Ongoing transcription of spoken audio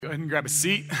Go ahead and grab a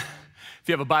seat. If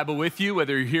you have a Bible with you,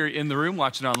 whether you're here in the room,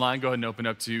 watching online, go ahead and open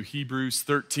up to Hebrews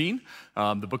 13,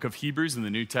 the book of Hebrews in the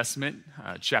New Testament,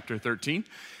 chapter 13.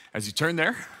 As you turn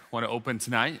there, I want to open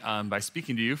tonight by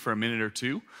speaking to you for a minute or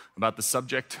two about the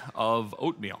subject of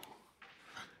oatmeal.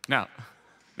 Now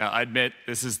I admit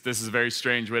this is a very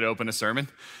strange way to open a sermon,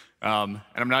 and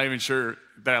I'm not even sure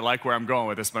that I like where I'm going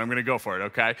with this, but I'm going to go for it,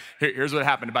 okay? Here's what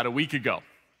happened about a week ago.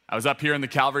 I was up here in the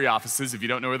Calvary offices. If you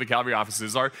don't know where the Calvary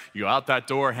offices are, you go out that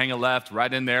door, hang a left,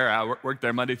 right in there. I worked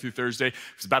there Monday through Thursday. It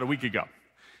was about a week ago.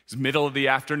 It was middle of the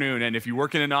afternoon, and if you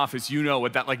work in an office, you know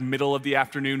what that middle of the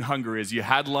afternoon hunger is. You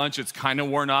had lunch, it's kind of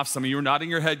worn off. Some of you are nodding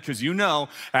your head because you know,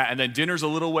 and then dinner's a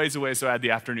little ways away, so I had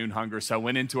the afternoon hunger. So I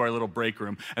went into our little break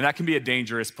room, and that can be a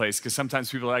dangerous place because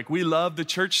sometimes people are like, we love the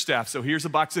church staff, so here's a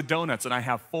box of donuts, and I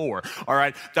have 4. All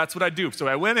right, that's what I do. So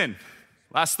I went in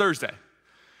last Thursday.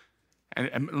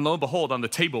 And lo and behold, on the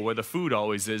table where the food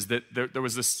always is, that there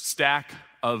was this stack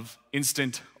of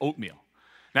instant oatmeal.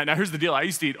 Now here's the deal. I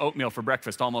used to eat oatmeal for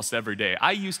breakfast almost every day.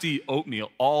 I used to eat oatmeal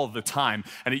all the time,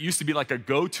 and it used to be like a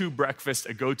go-to breakfast,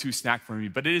 a go-to snack for me.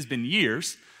 But it has been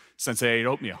years since I ate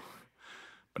oatmeal.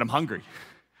 But I'm hungry.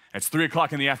 It's 3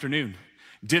 o'clock in the afternoon.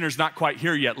 Dinner's not quite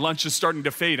here yet. Lunch is starting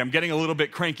to fade. I'm getting a little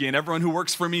bit cranky, and everyone who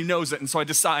works for me knows it. And so I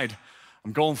decide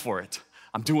I'm going for it.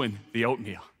 I'm doing the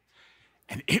oatmeal.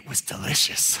 And it was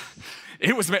delicious.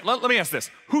 It was, let me ask this.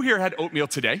 Who here had oatmeal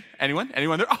today? Anyone?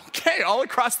 Anyone there? Okay, all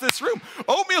across this room.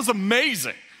 Oatmeal's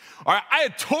amazing. All right, I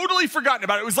had totally forgotten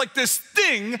about it. It was like this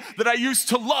thing that I used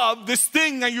to love, this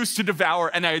thing I used to devour,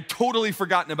 and I had totally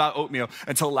forgotten about oatmeal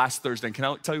until last Thursday. And can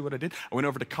I tell you what I did? I went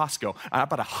over to Costco. I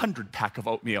bought a 100-pack of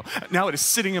oatmeal. Now it is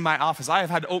sitting in my office. I have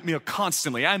had oatmeal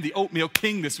constantly. I am the oatmeal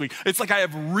king this week. It's like I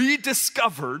have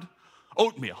rediscovered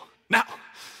oatmeal. Now,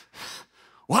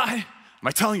 why am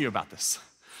I telling you about this?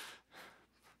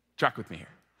 Track with me here.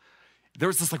 There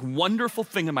was this wonderful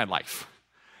thing in my life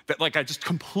that I just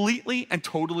completely and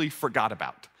totally forgot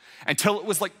about until it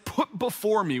was put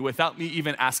before me without me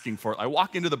even asking for it. I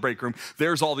walk into the break room,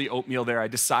 there's all the oatmeal there, I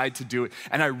decide to do it,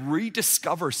 and I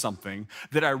rediscover something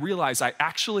that I realize I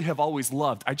actually have always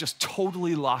loved. I just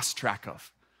totally lost track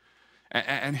of.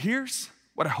 And here's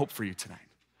what I hope for you tonight.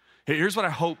 Here's what I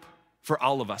hope for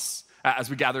all of us as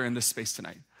we gather in this space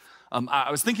tonight.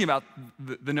 I was thinking about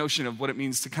the notion of what it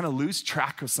means to kind of lose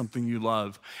track of something you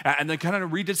love and then kind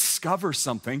of rediscover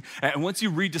something. And once you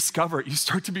rediscover it, you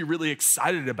start to be really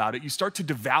excited about it. You start to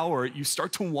devour it. You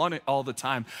start to want it all the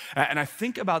time. And I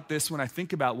think about this when I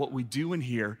think about what we do in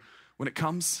here when it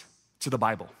comes to the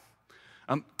Bible.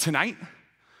 Tonight,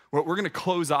 we're going to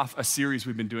close off a series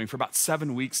we've been doing for about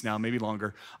 7 weeks now, maybe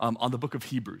longer, on the book of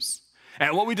Hebrews.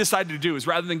 And what we decided to do is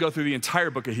rather than go through the entire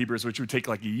book of Hebrews, which would take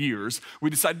years, we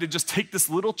decided to just take this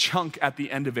little chunk at the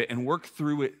end of it and work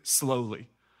through it slowly.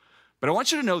 But I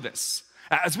want you to know this.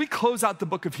 As we close out the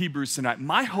book of Hebrews tonight,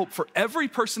 my hope for every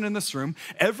person in this room,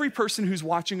 every person who's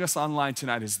watching us online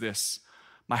tonight is this.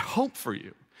 My hope for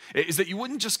you is that you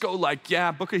wouldn't just go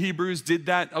yeah, book of Hebrews did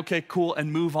that, okay, cool,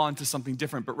 and move on to something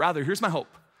different. But rather, here's my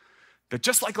hope, that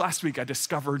just like last week, I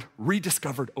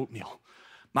rediscovered oatmeal.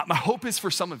 My hope is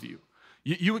for some of you,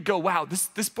 you would go, wow,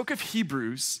 this book of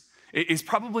Hebrews is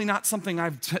probably not something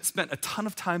I've spent a ton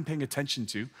of time paying attention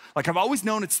to. I've always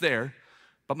known it's there,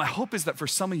 but my hope is that for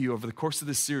some of you over the course of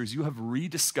this series, you have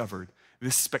rediscovered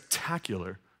this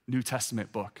spectacular New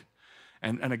Testament book.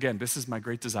 And again, this is my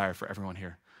great desire for everyone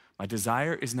here. My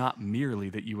desire is not merely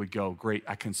that you would go, great,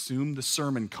 I consumed the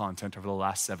sermon content over the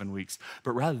last 7 weeks,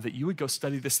 but rather that you would go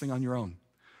study this thing on your own.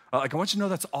 I want you to know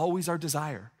that's always our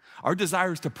desire. Our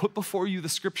desire is to put before you the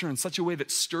scripture in such a way that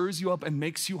stirs you up and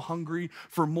makes you hungry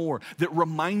for more, that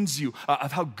reminds you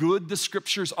of how good the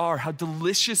scriptures are, how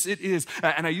delicious it is.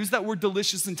 And I use that word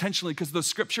delicious intentionally because the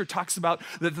scripture talks about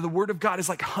that the word of God is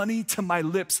like honey to my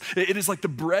lips. It is like the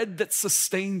bread that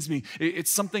sustains me.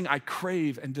 It's something I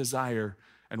crave and desire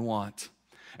and want.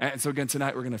 And so again,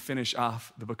 tonight we're going to finish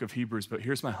off the book of Hebrews, but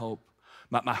here's my hope.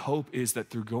 My hope is that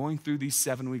through going through these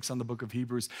 7 weeks on the book of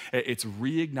Hebrews, it's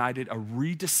reignited a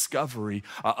rediscovery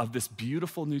of this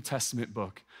beautiful New Testament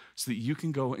book so that you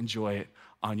can go enjoy it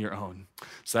on your own.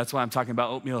 So that's why I'm talking about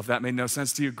oatmeal. If that made no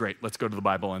sense to you, great. Let's go to the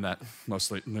Bible and that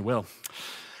mostly will.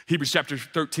 Hebrews chapter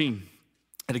 13.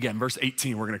 And again, verse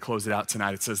 18, we're going to close it out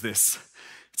tonight. It says this.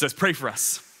 It says, pray for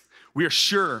us. We are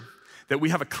sure that we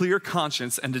have a clear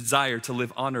conscience and desire to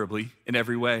live honorably in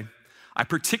every way. I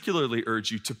particularly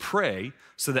urge you to pray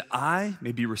so that I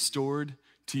may be restored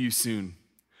to you soon.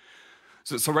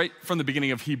 So right from the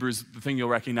beginning of Hebrews, the thing you'll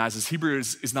recognize is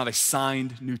Hebrews is not a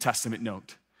signed New Testament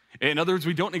note. In other words,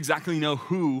 we don't exactly know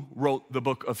who wrote the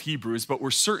book of Hebrews, but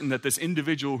we're certain that this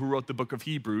individual who wrote the book of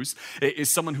Hebrews is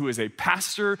someone who is a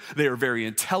pastor. They are very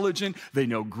intelligent. They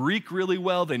know Greek really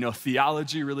well. They know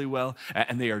theology really well.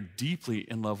 And they are deeply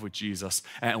in love with Jesus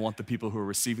and want the people who are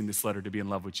receiving this letter to be in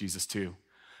love with Jesus too.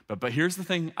 But here's the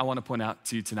thing I want to point out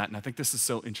to you tonight, and I think this is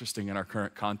so interesting in our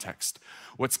current context.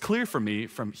 What's clear for me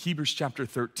from Hebrews chapter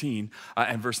 13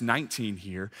 and verse 19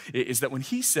 here is that when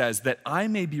he says that I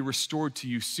may be restored to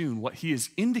you soon, what he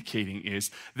is indicating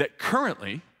is that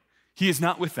currently he is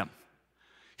not with them.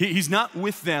 He's not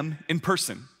with them in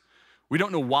person. We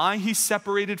don't know why he's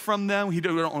separated from them. We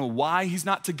don't know why he's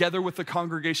not together with the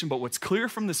congregation, but what's clear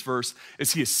from this verse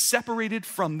is he is separated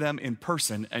from them in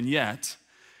person, and yet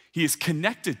he is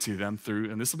connected to them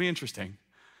through, and this will be interesting,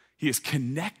 he is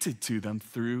connected to them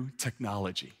through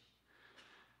technology.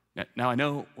 Now I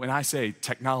know when I say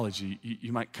technology,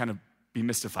 you might kind of be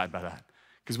mystified by that,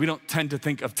 because we don't tend to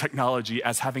think of technology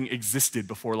as having existed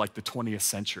before like the 20th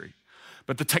century.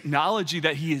 But the technology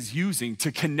that he is using to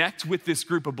connect with this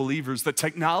group of believers, the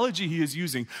technology he is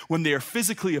using when they are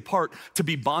physically apart to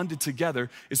be bonded together,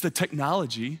 is the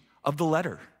technology of the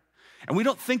letter. And we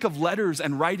don't think of letters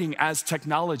and writing as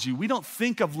technology. We don't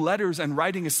think of letters and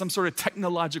writing as some sort of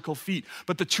technological feat.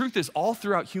 But the truth is, all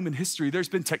throughout human history, there's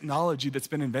been technology that's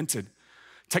been invented.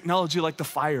 Technology like the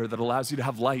fire that allows you to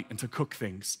have light and to cook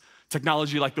things.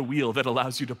 Technology like the wheel that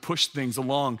allows you to push things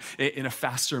along in a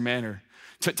faster manner.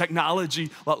 Technology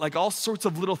like all sorts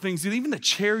of little things. Even the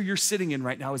chair you're sitting in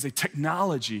right now is a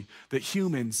technology that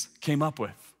humans came up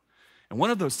with. And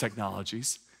one of those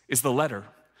technologies is the letter.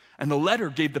 And the letter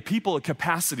gave the people a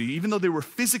capacity, even though they were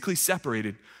physically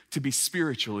separated, to be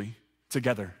spiritually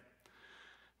together.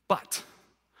 But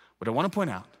what I want to point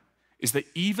out is that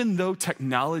even though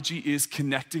technology is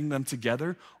connecting them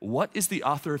together, what is the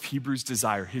author of Hebrews'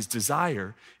 desire? His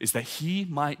desire is that he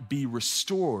might be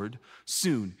restored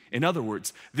soon. In other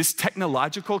words, this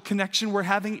technological connection we're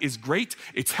having is great,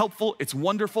 it's helpful, it's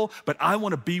wonderful, but I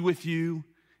want to be with you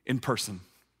in person.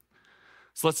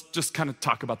 So let's just kind of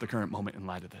talk about the current moment in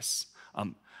light of this.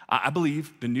 I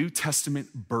believe the New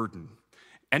Testament burden,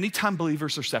 anytime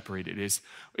believers are separated,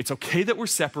 it's okay that we're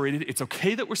separated. It's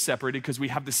okay that we're separated because we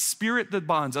have the Spirit that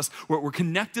bonds us. We're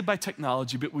connected by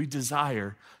technology, but we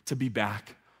desire to be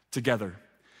back together.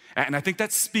 And I think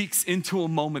that speaks into a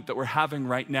moment that we're having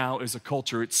right now as a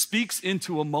culture. It speaks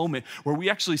into a moment where we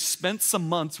actually spent some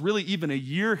months, really even a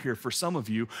year here for some of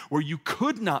you, where you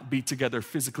could not be together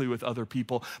physically with other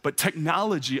people, but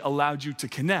technology allowed you to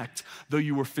connect, though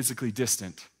you were physically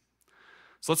distant.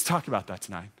 So let's talk about that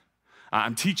tonight.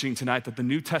 I'm teaching tonight that the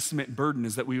New Testament burden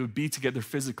is that we would be together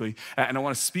physically. And I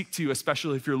want to speak to you,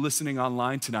 especially if you're listening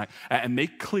online tonight, and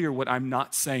make clear what I'm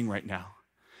not saying right now.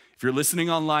 If you're listening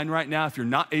online right now, if you're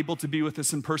not able to be with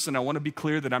us in person, I want to be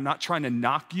clear that I'm not trying to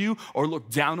knock you or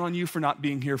look down on you for not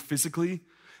being here physically,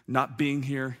 not being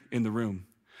here in the room.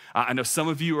 I know some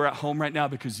of you are at home right now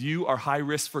because you are high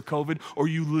risk for COVID or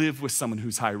you live with someone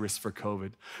who's high risk for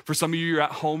COVID. For some of you, you're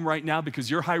at home right now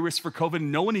because you're high risk for COVID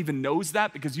and no one even knows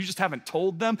that because you just haven't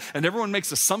told them and everyone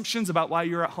makes assumptions about why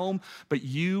you're at home, but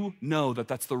you know that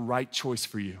that's the right choice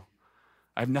for you.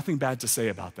 I have nothing bad to say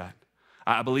about that.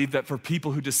 I believe that for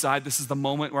people who decide this is the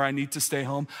moment where I need to stay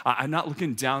home, I'm not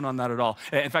looking down on that at all.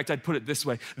 In fact, I'd put it this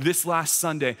way. This last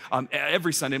Sunday,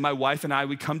 every Sunday, my wife and I,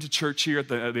 we come to church here at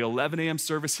the 11 a.m.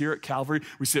 service here at Calvary.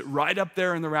 We sit right up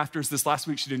there in the rafters. This last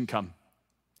week, she didn't come.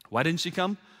 Why didn't she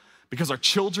come? Because our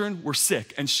children were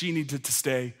sick and she needed to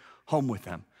stay home with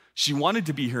them. She wanted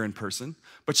to be here in person,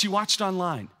 but she watched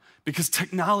online because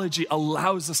technology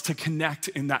allows us to connect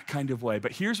in that kind of way.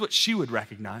 But here's what she would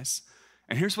recognize.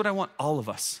 And here's what I want all of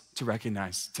us to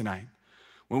recognize tonight.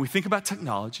 When we think about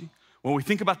technology, when we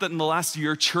think about that in the last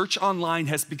year, church online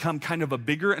has become kind of a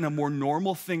bigger and a more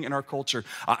normal thing in our culture.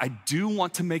 I do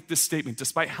want to make this statement,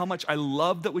 despite how much I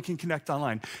love that we can connect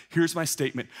online. Here's my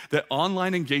statement, that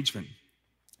online engagement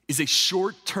is a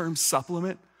short-term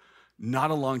supplement,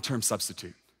 not a long-term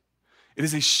substitute. It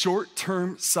is a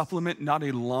short-term supplement, not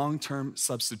a long-term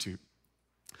substitute.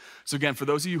 So again, for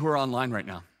those of you who are online right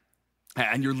now,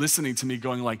 and you're listening to me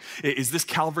going like, is this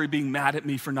Calvary being mad at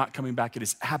me for not coming back? It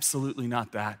is absolutely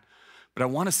not that. But I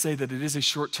want to say that it is a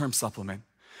short-term supplement.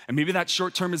 And maybe that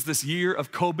short-term is this year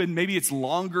of COVID. Maybe it's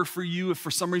longer for you if for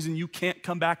some reason you can't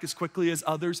come back as quickly as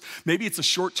others. Maybe it's a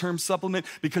short-term supplement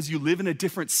because you live in a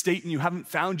different state and you haven't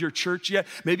found your church yet.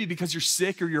 Maybe because you're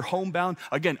sick or you're homebound.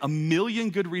 Again, a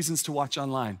million good reasons to watch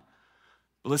online.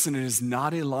 But listen, it is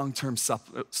not a long-term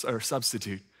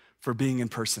substitute for being in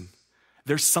person.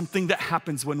 There's something that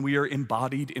happens when we are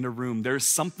embodied in a room. There's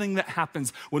something that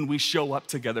happens when we show up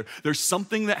together. There's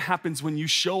something that happens when you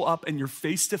show up and you're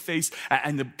face to face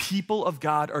and the people of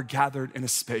God are gathered in a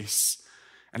space.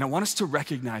 And I want us to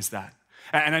recognize that.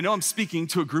 And I know I'm speaking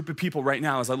to a group of people right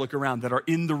now as I look around that are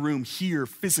in the room here,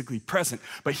 physically present.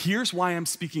 But here's why I'm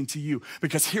speaking to you,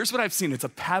 because here's what I've seen. It's a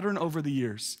pattern over the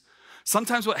years.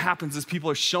 Sometimes what happens is people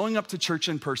are showing up to church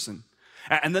in person,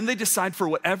 and then they decide for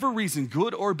whatever reason,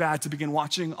 good or bad, to begin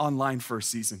watching online for a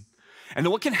season. And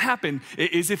then what can happen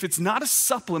is if it's not a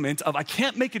supplement of, I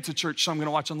can't make it to church, so I'm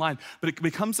gonna watch online, but it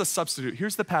becomes a substitute.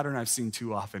 Here's the pattern I've seen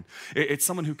too often. It's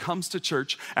someone who comes to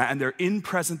church and they're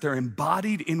present, they're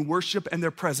embodied in worship and they're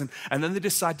present, and then they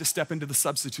decide to step into the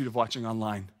substitute of watching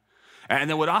online. And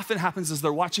then what often happens is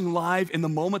they're watching live in the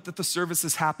moment that the service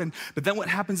has happened, but then what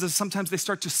happens is sometimes they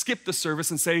start to skip the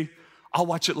service and say, I'll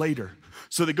watch it later.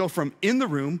 So they go from in the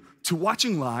room to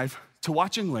watching live to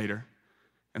watching later.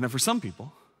 And then for some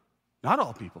people, not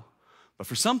all people, but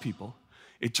for some people,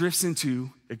 it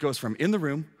goes from in the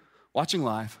room, watching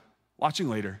live, watching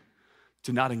later,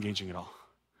 to not engaging at all.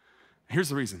 Here's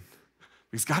the reason.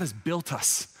 Because God has built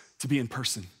us to be in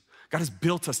person. God has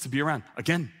built us to be around.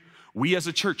 Again, we as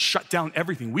a church shut down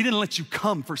everything. We didn't let you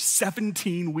come for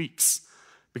 17 weeks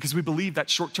because we believe that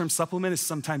short-term supplement is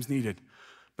sometimes needed,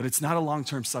 but it's not a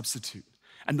long-term substitute.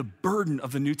 And the burden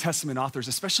of the New Testament authors,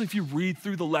 especially if you read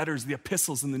through the letters, the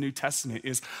epistles in the New Testament,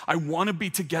 is I want to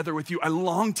be together with you. I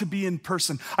long to be in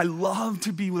person. I love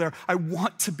to be there. I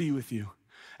want to be with you.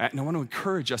 And I want to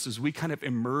encourage us as we kind of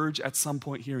emerge at some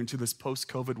point here into this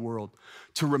post-COVID world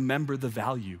to remember the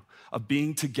value of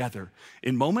being together.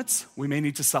 In moments, we may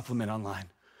need to supplement online,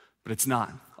 but it's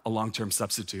not a long-term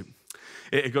substitute.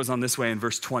 It goes on this way in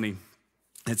verse 20.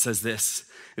 It says this.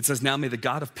 It says, now may the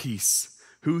God of peace,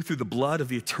 who through the blood of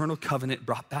the eternal covenant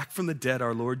brought back from the dead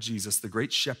our Lord Jesus, the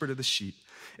great shepherd of the sheep,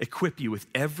 equip you with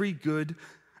everything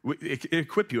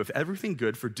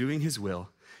good for doing his will,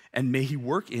 and may he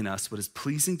work in us what is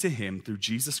pleasing to him through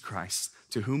Jesus Christ,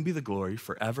 to whom be the glory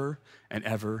forever and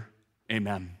ever.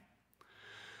 Amen.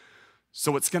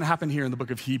 So what's going to happen here in the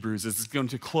book of Hebrews is it's going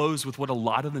to close with what a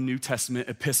lot of the New Testament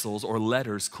epistles or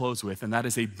letters close with, and that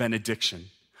is a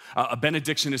benediction. A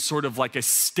benediction is sort of like a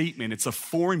statement. It's a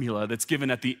formula that's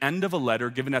given at the end of a letter,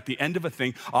 given at the end of a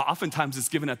thing. Oftentimes it's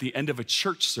given at the end of a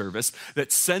church service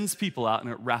that sends people out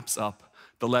and it wraps up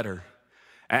the letter.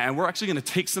 And we're actually gonna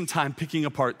take some time picking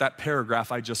apart that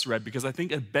paragraph I just read because I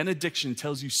think a benediction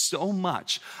tells you so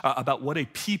much about what a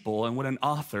people and what an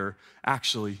author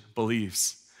actually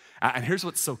believes. And here's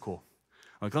what's so cool.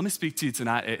 Like, let me speak to you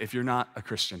tonight if you're not a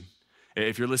Christian.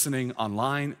 If you're listening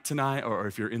online tonight or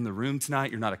if you're in the room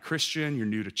tonight, you're not a Christian, you're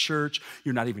new to church,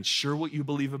 you're not even sure what you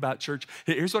believe about church.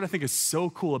 Here's what I think is so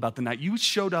cool about the night. You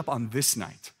showed up on this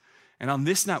night. And on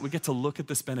this night, we get to look at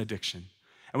this benediction.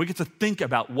 And we get to think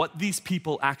about what these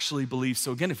people actually believe.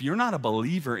 So again, if you're not a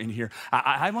believer in here,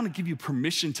 I want to give you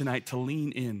permission tonight to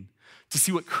lean in, to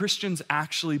see what Christians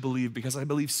actually believe, because I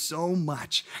believe so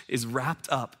much is wrapped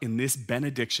up in this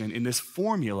benediction, in this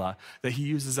formula that he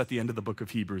uses at the end of the book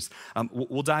of Hebrews.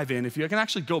 We'll dive in. If you can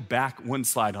actually go back one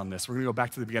slide on this, we're gonna go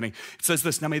back to the beginning. It says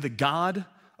this, now may the God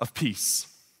of peace.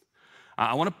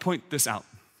 I wanna point this out.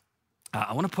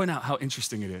 I wanna point out how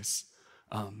interesting it is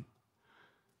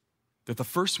that the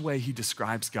first way he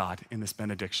describes God in this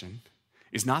benediction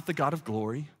is not the God of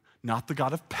glory, not the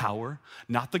God of power,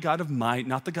 not the God of might,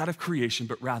 not the God of creation,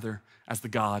 but rather as the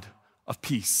God of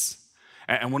peace.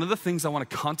 And one of the things I want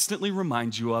to constantly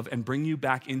remind you of and bring you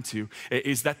back into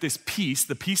is that this peace,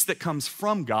 the peace that comes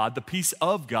from God, the peace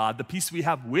of God, the peace we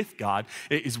have with God,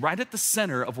 is right at the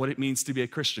center of what it means to be a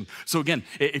Christian. So again,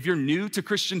 if you're new to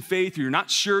Christian faith, or you're not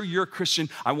sure you're a Christian,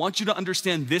 I want you to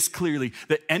understand this clearly,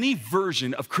 that any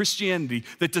version of Christianity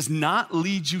that does not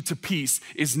lead you to peace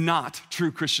is not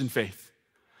true Christian faith.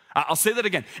 I'll say that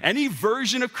again. Any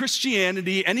version of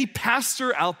Christianity, any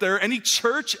pastor out there, any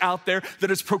church out there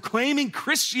that is proclaiming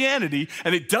Christianity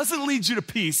and it doesn't lead you to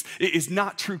peace, it is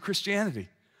not true Christianity.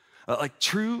 Like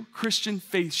true Christian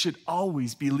faith should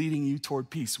always be leading you toward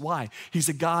peace. Why? He's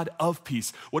a God of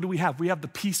peace. What do we have? We have the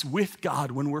peace with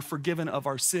God when we're forgiven of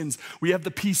our sins. We have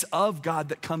the peace of God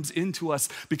that comes into us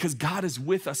because God is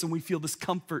with us and we feel this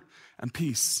comfort and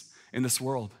peace in this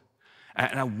world.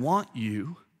 And I want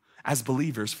you, as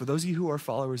believers, for those of you who are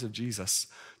followers of Jesus,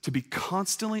 to be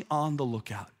constantly on the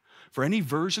lookout for any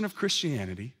version of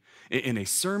Christianity in a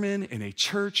sermon, in a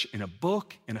church, in a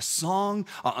book, in a song,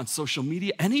 on social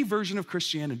media, any version of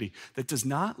Christianity that does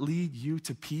not lead you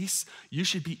to peace, you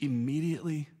should be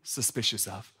immediately suspicious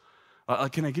of.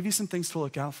 Can I give you some things to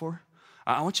look out for?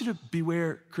 I want you to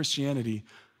beware Christianity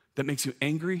that makes you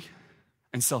angry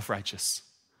and self-righteous.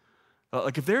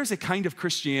 Like if there is a kind of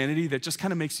Christianity that just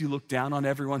kind of makes you look down on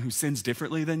everyone who sins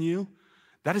differently than you,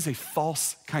 that is a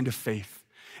false kind of faith.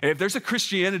 And if there's a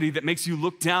Christianity that makes you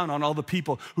look down on all the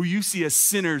people who you see as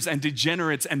sinners and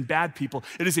degenerates and bad people,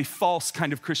 it is a false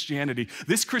kind of Christianity.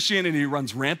 This Christianity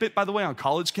runs rampant, by the way, on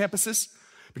college campuses,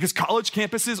 because college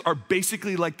campuses are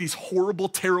basically like these horrible,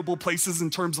 terrible places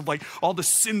in terms of like all the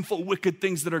sinful, wicked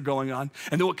things that are going on.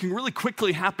 And then what can really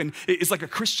quickly happen is like a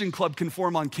Christian club can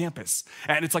form on campus.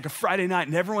 And it's like a Friday night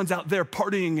and everyone's out there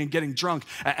partying and getting drunk.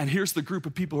 And here's the group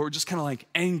of people who are just kind of like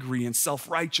angry and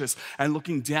self-righteous and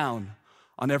looking down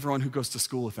on everyone who goes to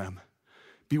school with them.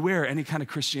 Beware any kind of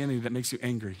Christianity that makes you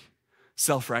angry,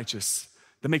 self-righteous,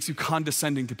 that makes you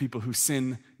condescending to people who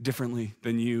sin differently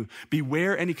than you.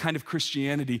 Beware any kind of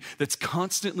Christianity that's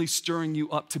constantly stirring you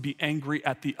up to be angry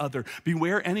at the other.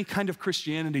 Beware any kind of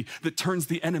Christianity that turns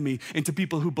the enemy into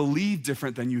people who believe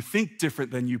different than you, think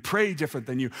different than you, pray different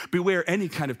than you. Beware any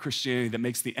kind of Christianity that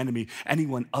makes the enemy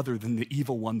anyone other than the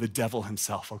evil one, the devil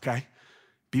himself, okay?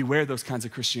 Beware those kinds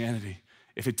of Christianity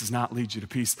if it does not lead you to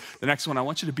peace. The next one, I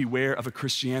want you to beware of a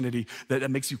Christianity that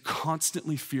makes you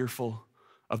constantly fearful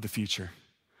of the future.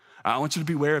 I want you to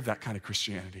beware of that kind of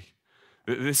Christianity.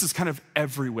 This is kind of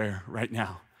everywhere right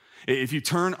now. If you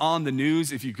turn on the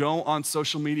news, if you go on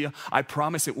social media, I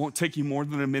promise it won't take you more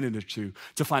than a minute or two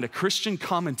to find a Christian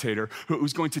commentator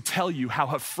who's going to tell you how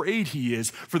afraid he is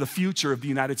for the future of the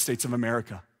United States of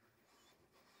America.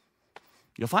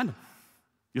 You'll find them.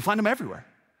 You'll find them everywhere.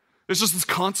 There's just this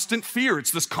constant fear.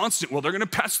 It's this constant, well, they're gonna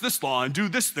pass this law and do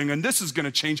this thing and this is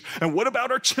gonna change. And what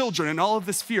about our children and all of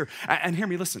this fear? And hear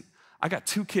me, listen, I got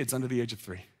 2 kids under the age of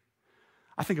 3.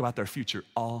 I think about their future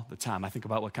all the time. I think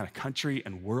about what kind of country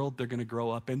and world they're gonna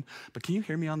grow up in. But can you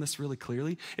hear me on this really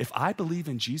clearly? If I believe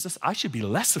in Jesus, I should be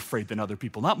less afraid than other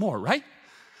people, not more, right?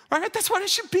 Right, that's what it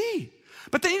should be.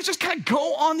 But then you just kind of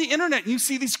go on the internet and you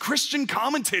see these Christian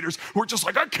commentators who are just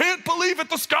like, I can't believe it,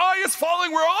 the sky is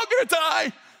falling, we're all gonna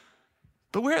die.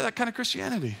 Beware that kind of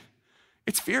Christianity.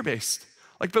 It's fear-based.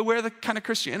 Like beware the kind of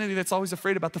Christianity that's always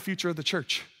afraid about the future of the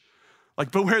church.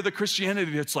 Like beware the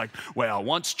Christianity that's like, well,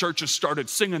 once churches started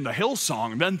singing the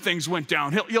Hillsong, then things went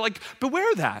downhill. You're like,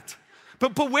 beware that.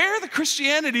 But beware the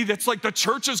Christianity that's like the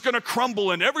church is gonna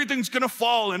crumble and everything's gonna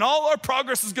fall and all our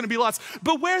progress is gonna be lost.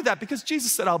 Beware that, because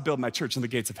Jesus said, I'll build my church and the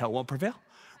gates of hell won't prevail.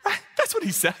 Right? That's what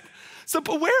he said. So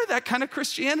beware that kind of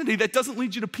Christianity that doesn't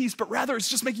lead you to peace, but rather it's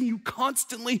just making you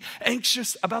constantly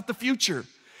anxious about the future.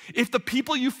 If the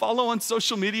people you follow on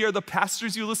social media or the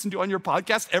pastors you listen to on your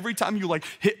podcast, every time you like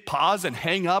hit pause and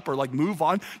hang up or like move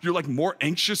on, you're like more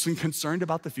anxious and concerned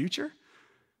about the future,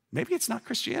 maybe it's not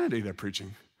Christianity they're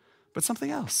preaching, but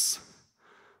something else.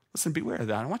 Listen, beware of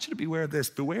that. I want you to beware of this.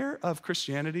 Beware of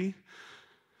Christianity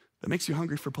that makes you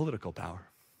hungry for political power.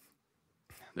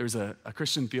 There's a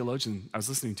Christian theologian I was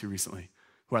listening to recently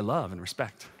who I love and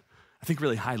respect. I think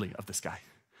really highly of this guy.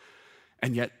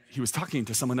 And yet he was talking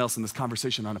to someone else in this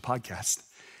conversation on a podcast.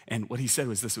 And what he said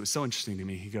was this, it was so interesting to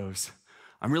me. He goes,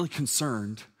 I'm really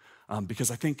concerned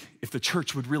because I think if the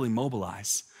church would really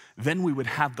mobilize, then we would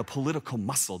have the political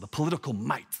muscle, the political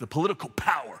might, the political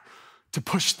power to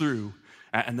push through.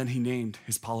 And then he named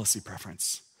his policy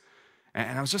preference.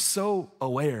 And I was just so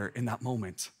aware in that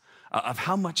moment of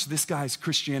how much this guy's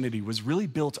Christianity was really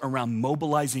built around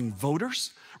mobilizing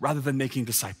voters rather than making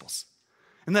disciples.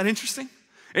 Isn't that interesting?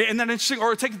 Isn't that interesting?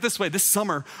 Or take it this way. This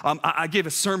summer, I gave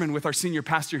a sermon with our senior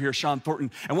pastor here, Sean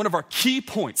Thornton, and one of our key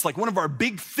points, like one of our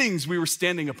big things we were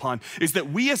standing upon, is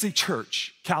that we as a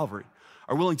church, Calvary,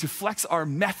 are willing to flex our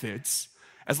methods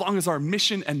as long as our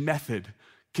mission and method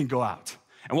can go out.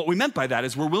 And what we meant by that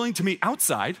is we're willing to meet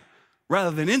outside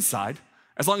rather than inside,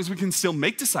 as long as we can still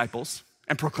make disciples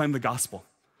and proclaim the gospel.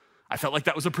 I felt like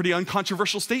that was a pretty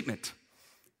uncontroversial statement.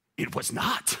 It was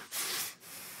not.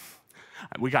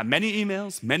 We got many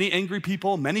emails, many angry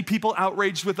people, many people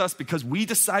outraged with us because we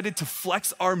decided to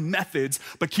flex our methods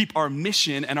but keep our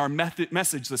mission and our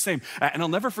message the same. And I'll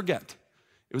never forget,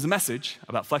 it was a message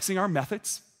about flexing our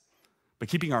methods but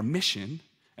keeping our mission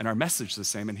and our message the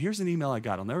same. And here's an email I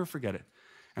got, I'll never forget it.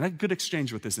 And I had a good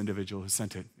exchange with this individual who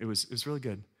sent it. It was really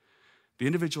good. The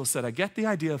individual said, I get the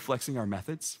idea of flexing our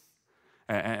methods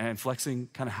and flexing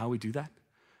kind of how we do that.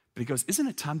 But he goes, isn't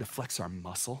it time to flex our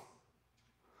muscle?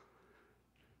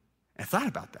 And I thought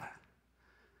about that.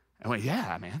 I went,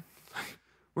 yeah, man.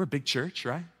 We're a big church,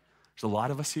 right? There's a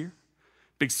lot of us here.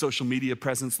 Big social media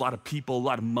presence, a lot of people, a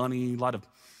lot of money, a lot of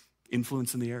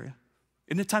influence in the area.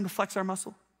 Isn't it time to flex our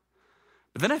muscle?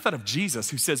 But then I thought of Jesus,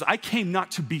 who says, I came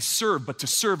not to be served, but to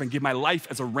serve and give my life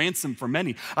as a ransom for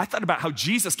many. I thought about how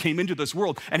Jesus came into this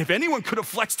world, and if anyone could have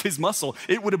flexed his muscle,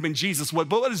 it would have been Jesus. But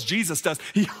what does Jesus do?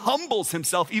 He humbles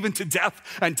himself even to death,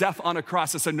 and death on a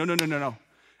cross. I said, no.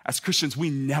 As Christians, we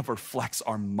never flex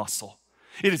our muscle.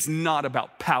 It is not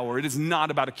about power. It is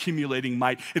not about accumulating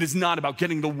might. It is not about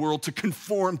getting the world to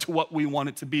conform to what we want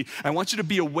it to be. I want you to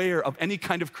be aware of any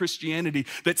kind of Christianity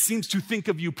that seems to think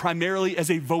of you primarily as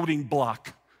a voting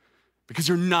block, because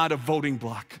you're not a voting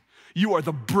block. You are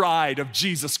the bride of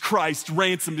Jesus Christ,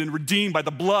 ransomed and redeemed by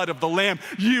the blood of the Lamb.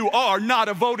 You are not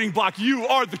a voting block. You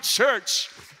are the church.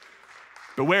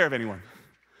 Beware of anyone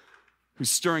who's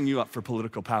stirring you up for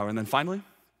political power. And then finally,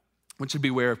 I want you to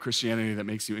beware of Christianity that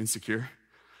makes you insecure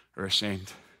or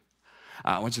ashamed.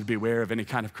 I want you to be aware of any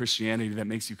kind of Christianity that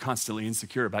makes you constantly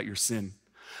insecure about your sin.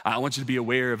 I want you to be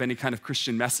aware of any kind of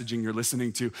Christian messaging you're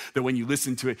listening to, that when you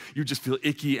listen to it, you just feel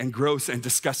icky and gross and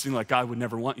disgusting, like God would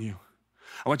never want you.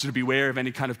 I want you to be aware of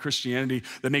any kind of Christianity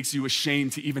that makes you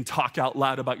ashamed to even talk out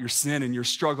loud about your sin and your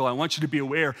struggle. I want you to be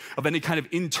aware of any kind of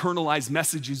internalized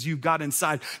messages you've got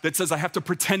inside that says, I have to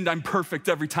pretend I'm perfect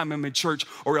every time I'm in church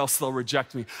or else they'll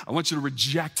reject me. I want you to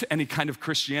reject any kind of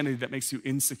Christianity that makes you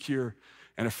insecure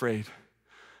and afraid.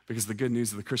 Because the good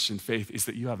news of the Christian faith is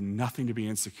that you have nothing to be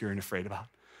insecure and afraid about.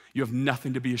 You have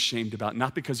nothing to be ashamed about,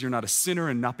 not because you're not a sinner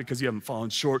and not because you haven't fallen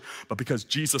short, but because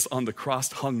Jesus on the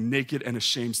cross hung naked and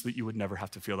ashamed so that you would never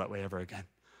have to feel that way ever again.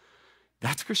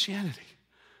 That's Christianity.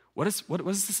 What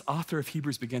does this author of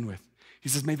Hebrews begin with? He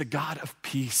says, may the God of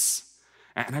peace.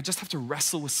 And I just have to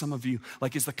wrestle with some of you,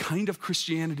 like, is the kind of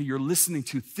Christianity you're listening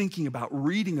to, thinking about,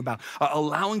 reading about,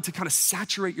 allowing to kind of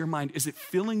saturate your mind, is it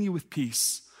filling you with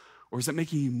peace, or is it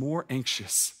making you more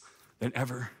anxious than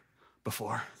ever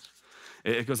before?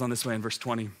 It goes on this way in verse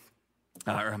 20.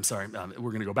 We're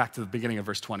going to go back to the beginning of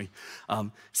verse 20.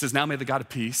 It says, now may the God of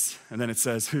peace, and then it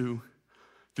says, who,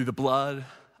 through the blood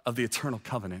of the eternal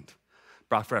covenant,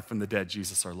 brought forth from the dead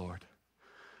Jesus our Lord.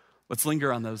 Let's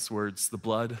linger on those words, the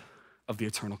blood of the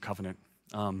eternal covenant.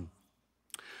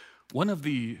 One of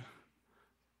the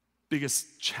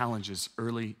biggest challenges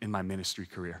early in my ministry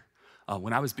career,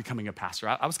 when I was becoming a pastor,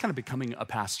 I was kind of becoming a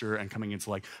pastor and coming into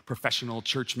like professional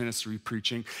church ministry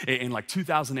preaching in like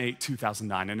 2008,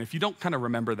 2009. And if you don't kind of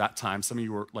remember that time, some of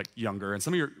you were like younger and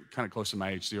some of you are kind of close to my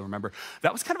age, so you'll remember,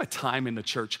 that was kind of a time in the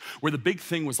church where the big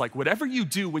thing was like, whatever you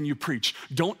do when you preach,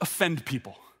 don't offend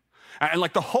people. And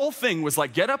like the whole thing was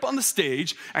like, get up on the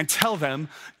stage and tell them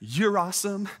you're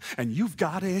awesome and you've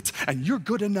got it and you're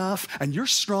good enough and you're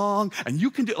strong and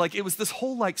you can do it. Like it was this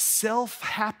whole like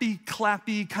self-happy,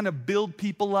 clappy kind of build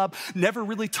people up, never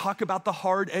really talk about the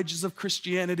hard edges of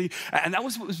Christianity. And that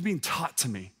was what was being taught to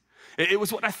me. It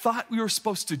was what I thought we were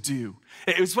supposed to do.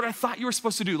 It was what I thought you were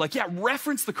supposed to do. Like, yeah,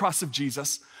 reference the cross of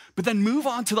Jesus, but then move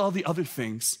on to all the other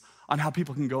things on how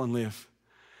people can go and live.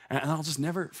 And I'll just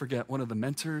never forget one of the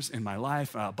mentors in my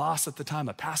life, a boss at the time,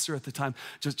 a pastor at the time,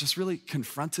 just really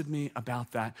confronted me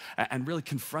about that and really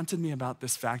confronted me about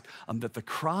this fact that the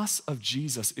cross of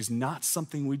Jesus is not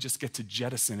something we just get to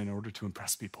jettison in order to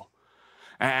impress people.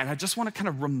 And I just want to kind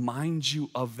of remind you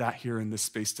of that here in this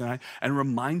space tonight and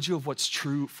remind you of what's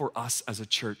true for us as a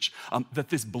church, that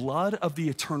this blood of the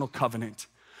eternal covenant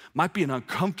might be an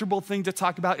uncomfortable thing to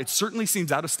talk about. It certainly seems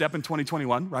out of step in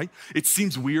 2021, right? It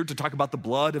seems weird to talk about the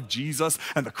blood of Jesus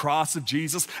and the cross of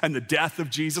Jesus and the death of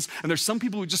Jesus. And there's some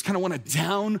people who just kind of want to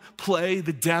downplay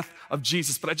the death of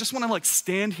Jesus. But I just want to like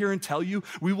stand here and tell you,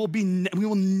 we will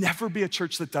never be a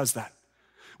church that does that.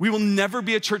 We will never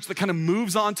be a church that kind of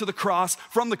moves on to the cross,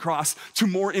 from the cross to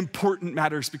more important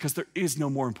matters, because there is no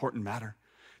more important matter.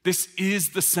 This is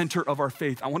the center of our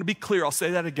faith. I want to be clear. I'll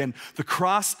say that again. The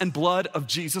cross and blood of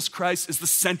Jesus Christ is the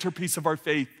centerpiece of our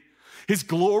faith. His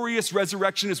glorious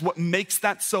resurrection is what makes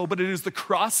that so, but it is the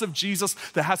cross of Jesus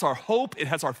that has our hope, it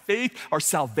has our faith, our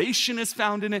salvation is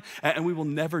found in it, and we will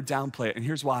never downplay it. And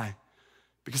here's why.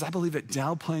 Because I believe that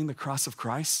downplaying the cross of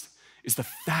Christ is the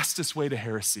fastest way to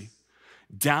heresy.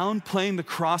 Downplaying the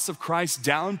cross of Christ,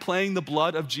 downplaying the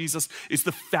blood of Jesus is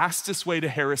the fastest way to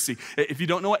heresy. If you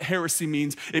don't know what heresy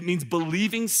means, it means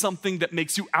believing something that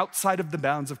makes you outside of the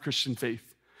bounds of Christian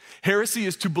faith. Heresy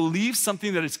is to believe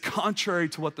something that is contrary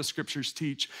to what the scriptures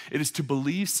teach. It is to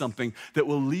believe something that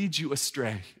will lead you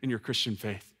astray in your Christian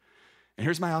faith. And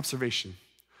here's my observation,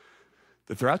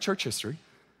 that throughout church history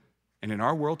and in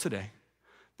our world today,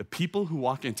 the people who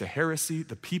walk into heresy,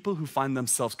 the people who find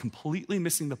themselves completely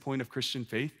missing the point of Christian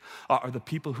faith are the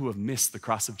people who have missed the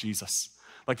cross of Jesus.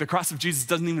 Like the cross of Jesus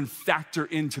doesn't even factor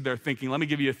into their thinking. Let me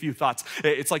give you a few thoughts.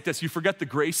 It's like this. You forget the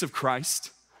grace of Christ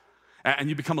and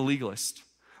you become a legalist.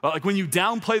 Like when you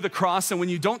downplay the cross and when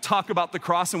you don't talk about the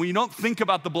cross and when you don't think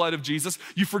about the blood of Jesus,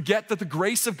 you forget that the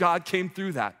grace of God came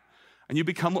through that. And you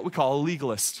become what we call a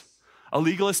legalist. A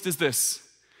legalist is this: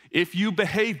 if you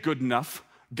behave good enough,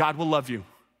 God will love you.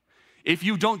 If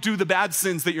you don't do the bad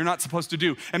sins that you're not supposed to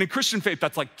do. And in Christian faith,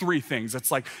 that's like three things.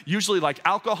 It's like usually like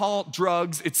alcohol,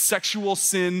 drugs, it's sexual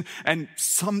sin, and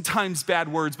sometimes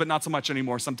bad words, but not so much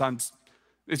anymore. Sometimes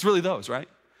it's really those, right?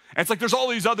 And it's like there's all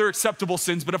these other acceptable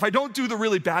sins, but if I don't do the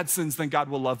really bad sins, then God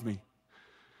will love me.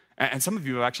 And some of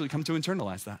you have actually come to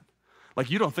internalize that.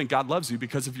 Like you don't think God loves you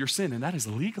because of your sin, and that is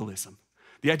legalism.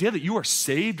 The idea that you are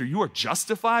saved or you are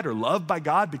justified or loved by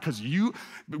God because you,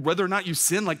 whether or not you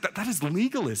sin, like that is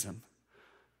legalism.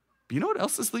 But you know what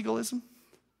else is legalism?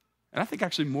 And I think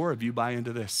actually more of you buy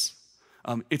into this.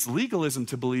 It's legalism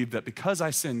to believe that because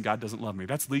I sin, God doesn't love me.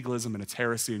 That's legalism and it's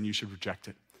heresy and you should reject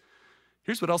it.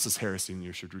 Here's what else is heresy and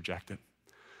you should reject it.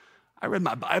 I read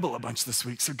my Bible a bunch this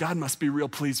week, so God must be real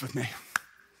pleased with me.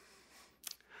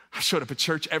 I showed up at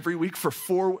church every week for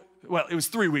it was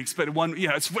 3 weeks, but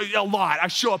it's a lot. I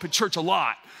show up at church a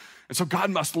lot. And so God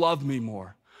must love me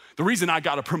more. The reason I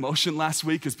got a promotion last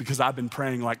week is because I've been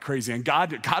praying like crazy. And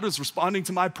God was responding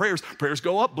to my prayers. Prayers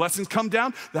go up, blessings come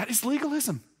down. That is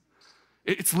legalism.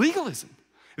 It's legalism.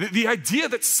 The idea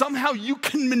that somehow you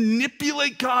can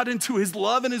manipulate God into his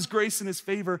love and his grace and his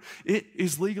favor, it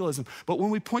is legalism. But when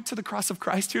we point to the cross of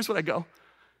Christ, here's what I go.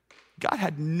 God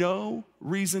had no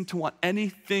reason to want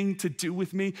anything to do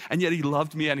with me, and yet he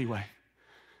loved me anyway.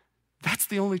 That's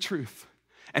the only truth.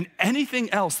 And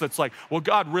anything else that's like, well,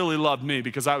 God really loved me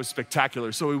because I was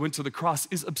spectacular, so he went to the cross,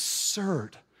 is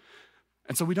absurd.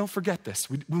 And so we don't forget this.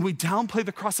 When we downplay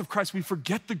the cross of Christ, we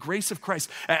forget the grace of Christ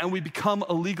and we become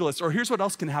a legalist. Or here's what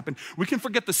else can happen. We can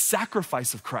forget the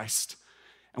sacrifice of Christ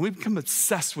and we become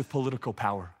obsessed with political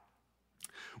power.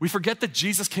 We forget that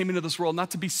Jesus came into this world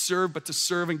not to be served, but to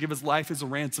serve and give his life as a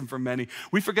ransom for many.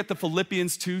 We forget that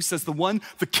Philippians 2 says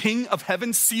the King of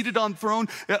heaven seated on throne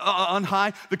on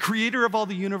high, the creator of all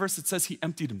the universe, it says he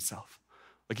emptied himself.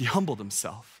 Like he humbled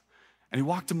himself and he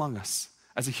walked among us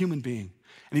as a human being.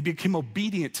 And he became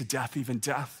obedient to death, even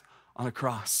death on a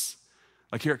cross.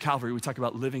 Like here at Calvary, we talk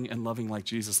about living and loving like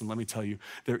Jesus. And let me tell you,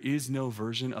 there is no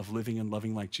version of living and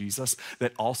loving like Jesus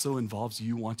that also involves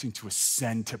you wanting to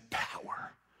ascend to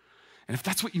power. And if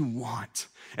that's what you want,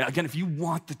 and again, if you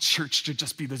want the church to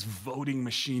just be this voting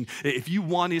machine, if you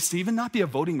want us to even not be a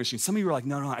voting machine, some of you are like,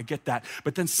 no, I get that.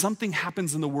 But then something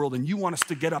happens in the world and you want us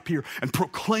to get up here and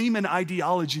proclaim an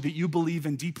ideology that you believe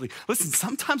in deeply. Listen,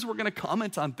 sometimes we're gonna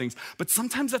comment on things, but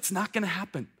sometimes that's not gonna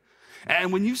happen.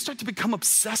 And when you start to become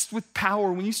obsessed with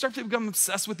power, when you start to become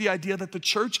obsessed with the idea that the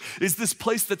church is this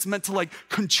place that's meant to like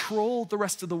control the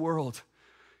rest of the world,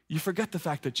 you forget the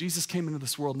fact that Jesus came into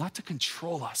this world not to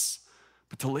control us,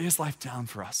 but to lay his life down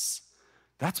for us.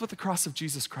 That's what the cross of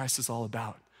Jesus Christ is all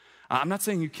about. I'm not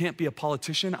saying you can't be a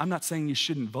politician. I'm not saying you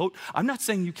shouldn't vote. I'm not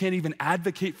saying you can't even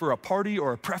advocate for a party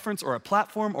or a preference or a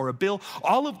platform or a bill.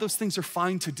 All of those things are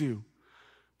fine to do.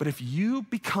 But if you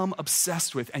become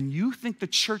obsessed with, and you think the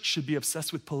church should be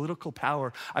obsessed with political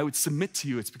power, I would submit to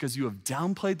you it's because you have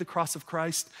downplayed the cross of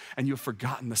Christ and you have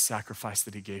forgotten the sacrifice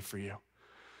that he gave for you.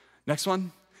 Next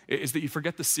one is that you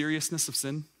forget the seriousness of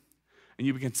sin and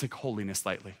you begin to take holiness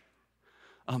lightly.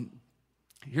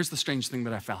 Here's the strange thing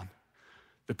that I found.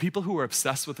 The people who are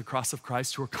obsessed with the cross of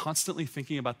Christ, who are constantly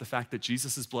thinking about the fact that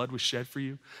Jesus' blood was shed for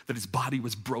you, that his body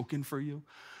was broken for you,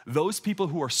 those people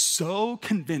who are so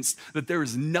convinced that there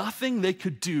is nothing they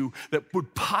could do that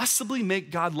would possibly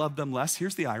make God love them less,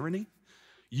 here's the irony.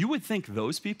 You would think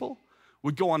those people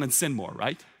would go on and sin more,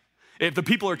 right? If the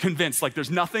people are convinced, like there's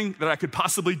nothing that I could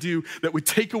possibly do that would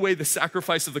take away the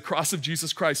sacrifice of the cross of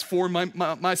Jesus Christ for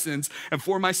my sins and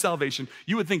for my salvation,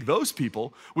 you would think those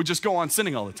people would just go on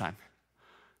sinning all the time.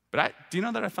 But do you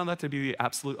know that I found that to be the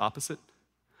absolute opposite?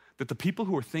 That the people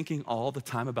who are thinking all the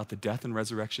time about the death and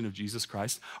resurrection of Jesus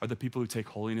Christ are the people who take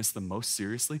holiness the most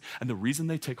seriously. And the reason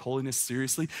they take holiness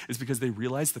seriously is because they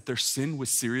realize that their sin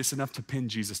was serious enough to pin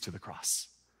Jesus to the cross.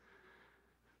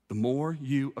 The more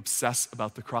you obsess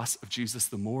about the cross of Jesus,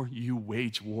 the more you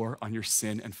wage war on your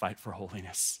sin and fight for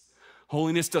holiness.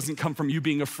 Holiness doesn't come from you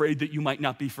being afraid that you might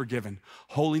not be forgiven.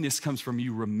 Holiness comes from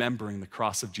you remembering the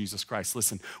cross of Jesus Christ.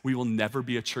 Listen, we will never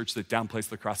be a church that downplays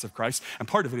the cross of Christ. And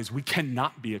part of it is we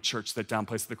cannot be a church that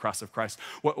downplays the cross of Christ.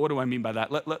 What do I mean by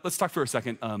that? Let's talk for a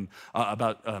second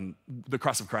about the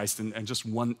cross of Christ and just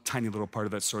one tiny little part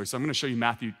of that story. So I'm gonna show you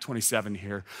Matthew 27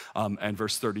 here and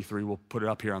verse 33. We'll put it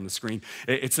up here on the screen.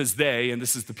 It says and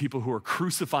this is the people who are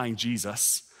crucifying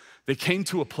Jesus, they came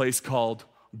to a place called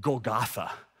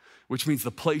Golgotha, which means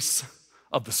the place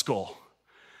of the skull.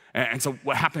 And so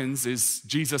what happens is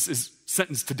Jesus is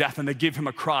sentenced to death, and they give him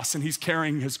a cross, and he's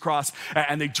carrying his cross,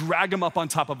 and they drag him up on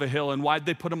top of a hill. And why'd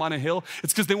they put him on a hill?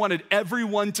 It's because they wanted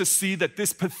everyone to see that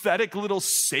this pathetic little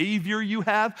savior you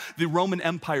have, the Roman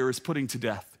Empire is putting to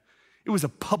death. It was a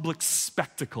public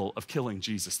spectacle of killing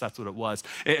Jesus. That's what it was.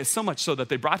 It's so much so that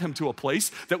they brought him to a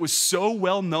place that was so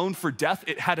well known for death,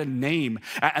 it had a name,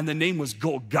 and the name was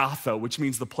Golgotha, which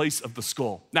means the place of the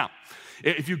skull. Now,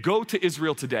 if you go to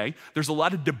Israel today, there's a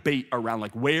lot of debate around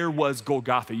like, where was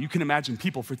Golgotha? You can imagine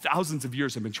people for thousands of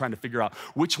years have been trying to figure out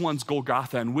which one's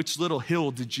Golgotha and which little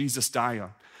hill did Jesus die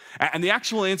on. And the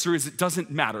actual answer is it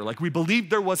doesn't matter. Like, we believe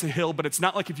there was a hill, but it's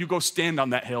not like if you go stand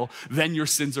on that hill, then your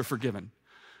sins are forgiven.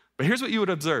 But here's what you would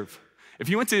observe. If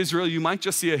you went to Israel, you might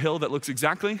just see a hill that looks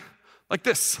exactly like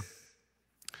this.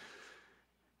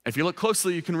 If you look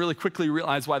closely, you can really quickly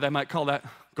realize why they might call that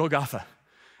Golgotha.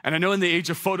 And I know in the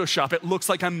age of Photoshop, it looks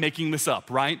like I'm making this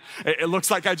up, right? It looks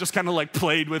like I just kind of like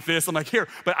played with this. I'm like, here,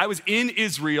 but I was in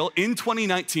Israel in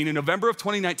 2019, in November of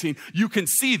 2019. You can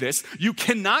see this. You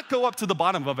cannot go up to the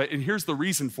bottom of it, and here's the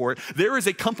reason for it. There is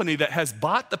a company that has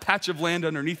bought the patch of land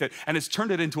underneath it and has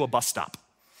turned it into a bus stop.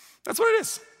 That's what it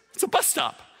is. It's a bus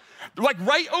stop. Like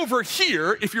right over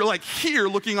here, if you're like here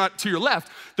looking out to your left,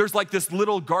 there's like this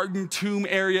little garden tomb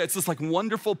area. It's this like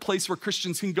wonderful place where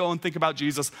Christians can go and think about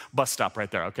Jesus. Bus stop right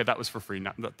there. Okay, that was for free.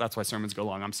 That's why sermons go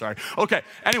long. I'm sorry. Okay,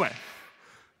 anyway,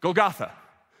 Golgotha,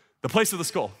 the place of the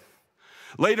skull.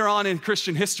 Later on in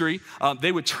Christian history,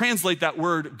 they would translate that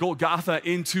word Golgotha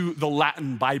into the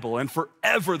Latin Bible. And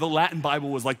forever, the Latin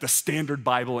Bible was like the standard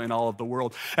Bible in all of the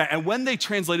world. And when they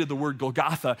translated the word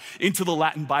Golgotha into the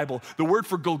Latin Bible, the word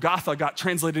for Golgotha got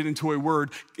translated into a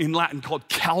word in Latin called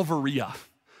Calvaria.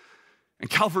 And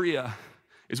Calvaria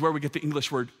is where we get the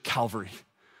English word Calvary.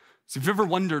 So if you've ever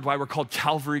wondered why we're called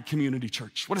Calvary Community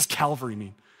Church, what does Calvary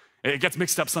mean? It gets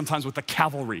mixed up sometimes with the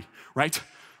cavalry, right?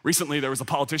 Recently, there was a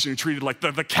politician who treated like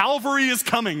the cavalry is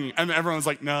coming, and everyone's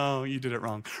like, no, you did it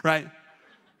wrong, right?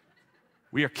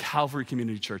 We are Calvary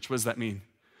Community Church. What does that mean?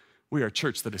 We are a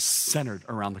church that is centered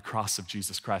around the cross of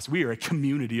Jesus Christ. We are a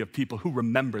community of people who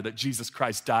remember that Jesus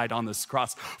Christ died on this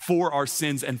cross for our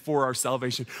sins and for our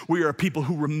salvation. We are a people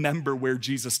who remember where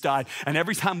Jesus died. And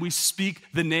every time we speak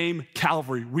the name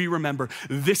Calvary, we remember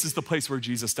this is the place where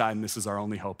Jesus died, and this is our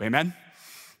only hope. Amen?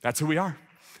 That's who we are.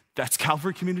 That's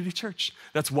Calvary Community Church.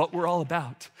 That's what we're all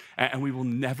about. And we will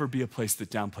never be a place that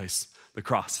downplays the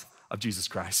cross of Jesus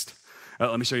Christ.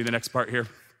 Let me show you the next part here.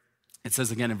 It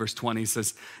says again in verse 20, it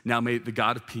says, now may the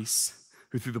God of peace,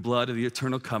 who through the blood of the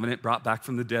eternal covenant brought back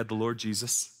from the dead the Lord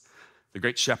Jesus, the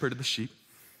great shepherd of the sheep.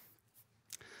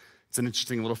 It's an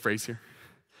interesting little phrase here.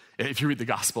 If you read the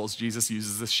Gospels, Jesus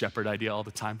uses this shepherd idea all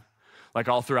the time. Like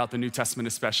all throughout the New Testament,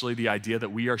 especially, the idea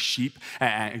that we are sheep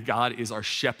and God is our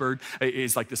shepherd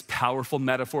is like this powerful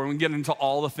metaphor. We get into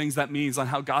all the things that means on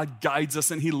how God guides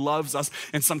us and he loves us.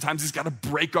 And sometimes he's got to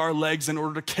break our legs in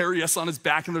order to carry us on his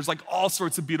back. And there's like all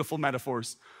sorts of beautiful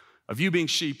metaphors of you being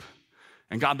sheep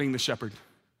and God being the shepherd.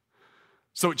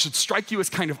 So it should strike you as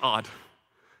kind of odd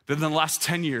that in the last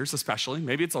 10 years, especially,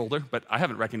 maybe it's older, but I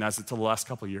haven't recognized it till the last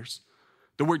couple of years,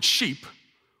 the word sheep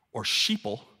or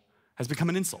sheeple has become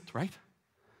an insult, right?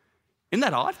 Isn't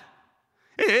that odd?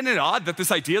 Isn't it odd that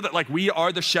this idea that like we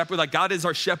are the shepherd, like God is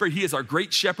our shepherd, he is our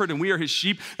great shepherd and we are his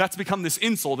sheep, that's become this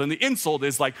insult. And the insult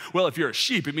is like, well, if you're a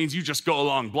sheep, it means you just go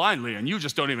along blindly and you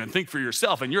just don't even think for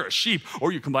yourself and you're a sheep,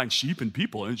 or you combine sheep and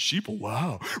people and sheeple,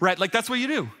 wow, right? Like that's what you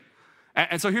do.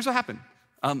 And so here's what happened.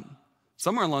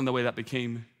 Somewhere along the way that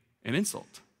became an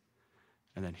insult.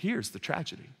 And then here's the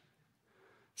tragedy.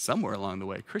 Somewhere along the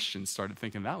way, Christians started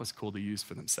thinking that was cool to use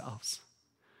for themselves.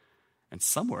 And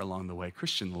somewhere along the way,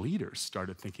 Christian leaders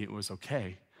started thinking it was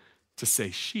okay to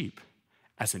say sheep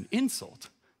as an insult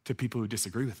to people who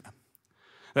disagree with them.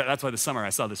 That's why this summer I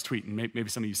saw this tweet, and maybe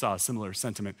some of you saw a similar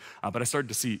sentiment, but I started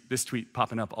to see this tweet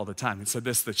popping up all the time. It said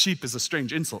this, that sheep is a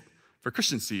strange insult for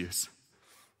Christians to use.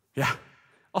 Yeah,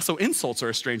 also insults are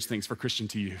a strange things for Christian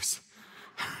to use.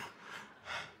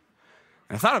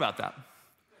 And I thought about that.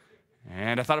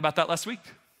 And I thought about that last week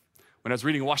when I was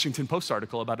reading a Washington Post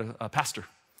article about a pastor.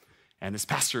 And this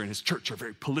pastor and his church are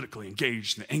very politically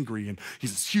engaged and angry, and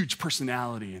he's this huge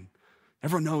personality, and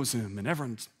everyone knows him, and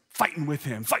everyone's fighting with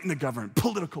him, fighting the government,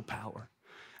 political power.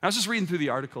 And I was just reading through the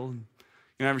article, and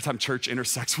every time church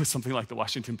intersects with something like the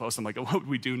Washington Post, I'm like, oh, what would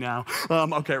we do now?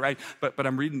 Okay, right? But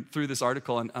I'm reading through this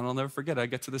article, and I'll never forget it. I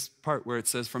get to this part where it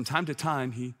says, from time to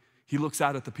time, he looks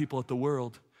out at the people at the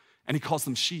world, and he calls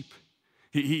them sheep.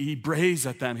 He brays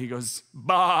at them. He goes,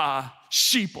 bah,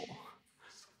 sheeple.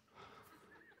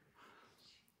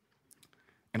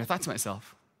 And I thought to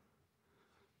myself,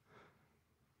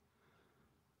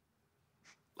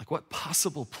 Like, what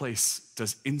possible place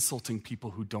does insulting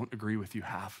people who don't agree with you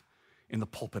have in the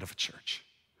pulpit of a church?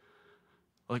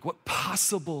 Like, what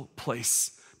possible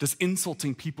place does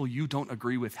insulting people you don't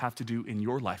agree with have to do in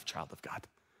your life, child of God?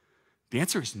 The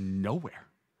answer is nowhere.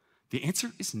 The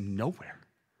answer is nowhere.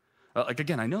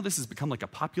 Again, I know this has become like a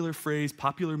popular phrase,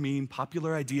 popular meme,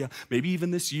 popular idea. Maybe even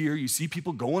this year, you see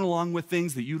people going along with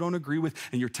things that you don't agree with,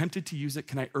 and you're tempted to use it.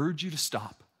 Can I urge you to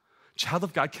stop? Child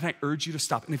of God, can I urge you to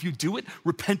stop? And if you do it,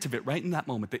 repent of it right in that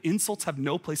moment. The insults have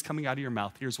no place coming out of your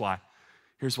mouth. Here's why.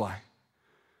 Here's why.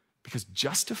 Because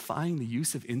justifying the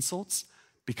use of insults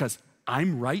because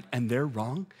I'm right and they're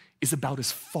wrong is about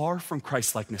as far from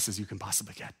Christ-likeness as you can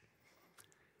possibly get.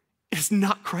 It's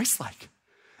not Christ-like.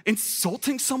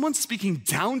 Insulting someone, speaking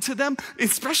down to them,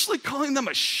 especially calling them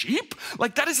a sheep,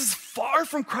 like that is as far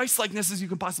from Christ-likeness as you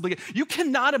can possibly get. You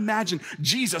cannot imagine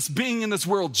Jesus being in this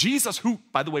world. Jesus, who,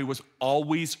 by the way, was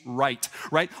always right?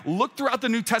 Look throughout the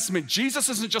New Testament. Jesus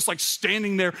isn't just like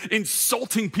standing there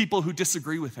insulting people who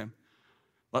disagree with him.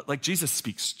 Like Jesus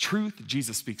speaks truth,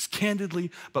 Jesus speaks candidly,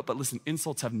 but listen,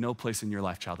 insults have no place in your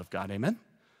life, child of God, amen?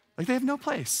 Like they have no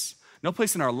place. No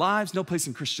place in our lives, no place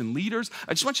in Christian leaders.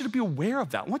 I just want you to be aware of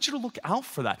that. I want you to look out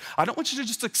for that. I don't want you to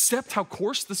just accept how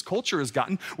coarse this culture has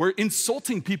gotten, where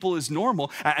insulting people is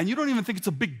normal, and you don't even think it's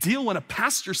a big deal when a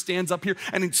pastor stands up here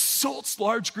and insults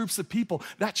large groups of people.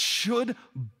 That should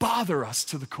bother us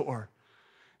to the core,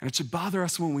 and it should bother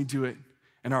us when we do it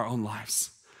in our own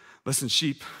lives. Listen,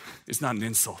 sheep is not an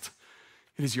insult.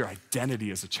 It is your identity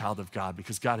as a child of God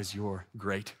because God is your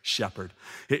great shepherd.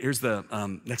 Here's the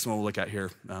next one we'll look at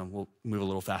here. We'll move a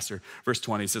little faster. Verse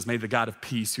 20 says, may the God of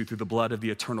peace, who through the blood of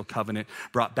the eternal covenant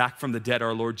brought back from the dead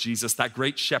our Lord Jesus, that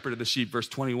great shepherd of the sheep, verse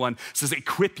 21 says,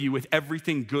 equip you with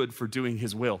everything good for doing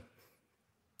his will.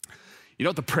 You know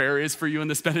what the prayer is for you in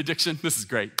this benediction? This is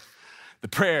great. The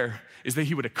prayer is that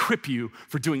he would equip you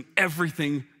for doing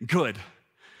everything good.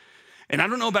 And I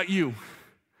don't know about you,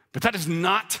 but that is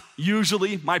not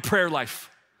usually my prayer life.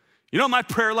 You know what my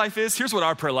prayer life is? Here's what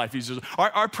our prayer life is.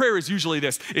 Our prayer is usually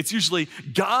this. It's usually,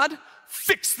 God,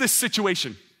 fix this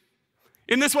situation.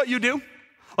 Isn't this what you do?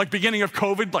 Like beginning of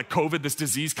COVID, this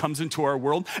disease comes into our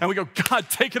world, and we go, God,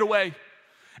 take it away.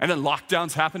 And then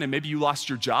lockdowns happen, and maybe you lost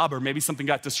your job, or maybe something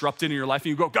got disrupted in your life,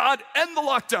 and you go, God, end the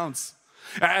lockdowns.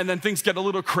 And then things get a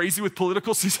little crazy with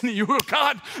political season, and you go,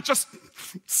 God, just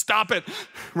stop it,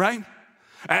 right?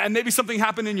 And maybe something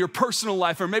happened in your personal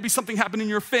life, or maybe something happened in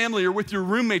your family or with your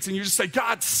roommates, and you just say,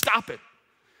 God, stop it.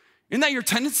 Isn't that your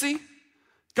tendency?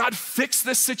 God, fix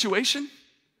this situation?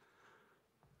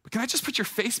 But can I just put your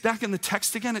face back in the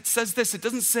text again? It says this. It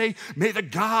doesn't say, may the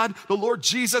God, the Lord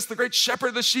Jesus, the great shepherd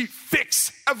of the sheep,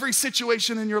 fix every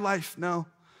situation in your life. No,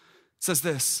 it says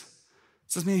this.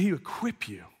 It says, may he equip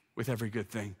you with every good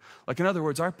thing. Like, in other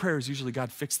words, our prayer is usually, God,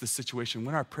 fix this situation,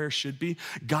 when our prayer should be,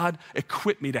 God,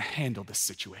 equip me to handle this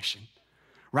situation,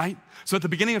 right? So at the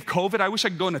beginning of COVID, I wish I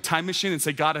could go in a time machine and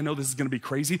say, God, I know this is gonna be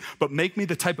crazy, but make me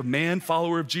the type of man,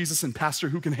 follower of Jesus, and pastor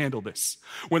who can handle this.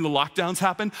 When the lockdowns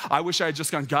happened, I wish I had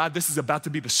just gone, God, this is about to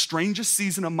be the strangest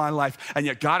season of my life, and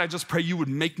yet, God, I just pray you would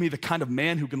make me the kind of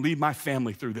man who can lead my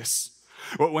family through this.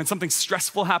 When something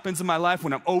stressful happens in my life,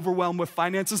 when I'm overwhelmed with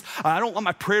finances, I don't want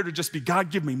my prayer to just be,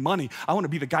 God, give me money. I want to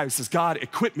be the guy who says, God,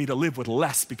 equip me to live with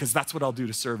less, because that's what I'll do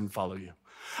to serve and follow you.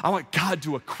 I want God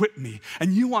to equip me,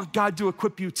 and you want God to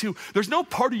equip you too. There's no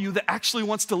part of you that actually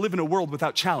wants to live in a world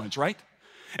without challenge, right?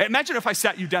 Imagine if I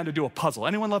sat you down to do a puzzle.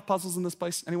 Anyone love puzzles in this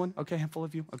place? Anyone? Okay, handful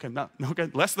of you? Okay, no, okay,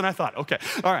 less than I thought. Okay,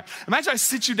 all right. Imagine I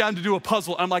sit you down to do a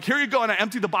puzzle, and I'm like, here you go, and I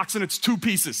empty the box, and it's 2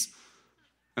 pieces,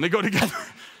 and they go together.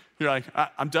 You're like,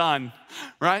 I'm done,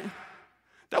 right?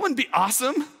 That wouldn't be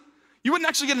awesome. You wouldn't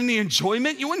actually get any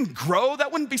enjoyment. You wouldn't grow.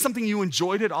 That wouldn't be something you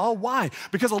enjoyed at all. Why?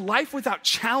 Because a life without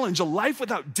challenge, a life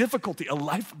without difficulty, a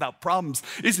life without problems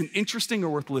isn't interesting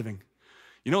or worth living.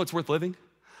 You know what's worth living?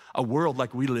 A world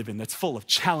like we live in that's full of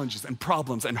challenges and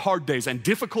problems and hard days and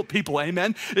difficult people,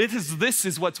 amen? This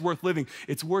is what's worth living.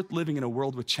 It's worth living in a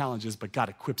world with challenges, but God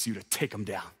equips you to take them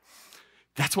down.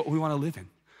 That's what we want to live in.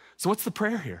 So what's the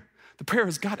prayer here? The prayer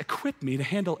is, God, equip me to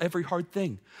handle every hard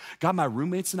thing. God, my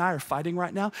roommates and I are fighting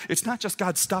right now. It's not just,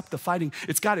 God, stop the fighting.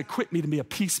 It's, God, equip me to be a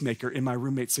peacemaker in my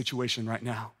roommate situation right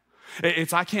now.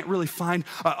 It's, I can't really find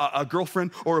a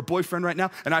girlfriend or a boyfriend right now,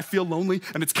 and I feel lonely,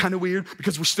 and it's kind of weird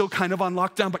because we're still kind of on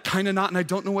lockdown, but kind of not, and I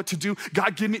don't know what to do.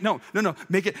 God, give me, no,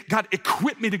 make it, God,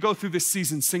 equip me to go through this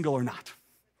season, single or not.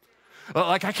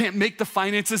 Like, I can't make the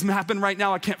finances happen right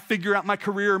now. I can't figure out my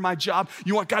career or my job.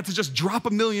 You want God to just drop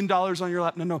 $1 million on your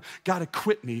lap? No. God,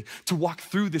 equip me to walk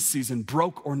through this season,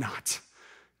 broke or not.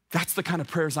 That's the kind of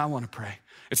prayers I want to pray.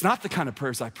 It's not the kind of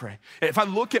prayers I pray. If I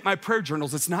look at my prayer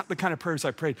journals, it's not the kind of prayers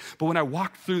I prayed. But when I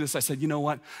walked through this, I said, you know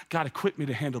what? God, equip me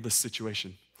to handle this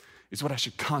situation is what I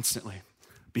should constantly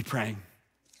be praying.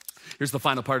 Here's the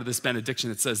final part of this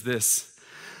benediction. It says this.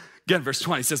 Again, verse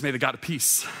 20 says, may the God of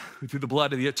peace, who through the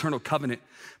blood of the eternal covenant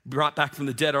brought back from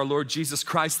the dead our Lord Jesus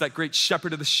Christ, that great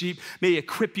shepherd of the sheep, may he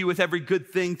equip you with every good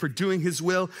thing for doing his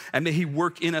will, and may he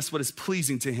work in us what is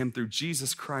pleasing to him through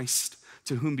Jesus Christ,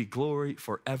 to whom be glory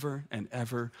forever and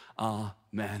ever.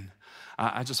 Amen.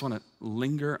 I just want to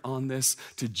linger on this.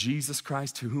 To Jesus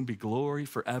Christ, to whom be glory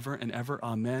forever and ever.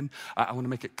 Amen. I want to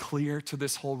make it clear to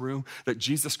this whole room that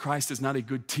Jesus Christ is not a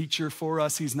good teacher for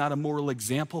us. He's not a moral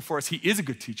example for us. He is a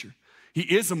good teacher. He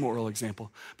is a moral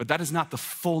example, but that is not the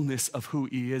fullness of who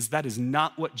he is. That is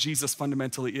not what Jesus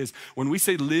fundamentally is. When we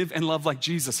say live and love like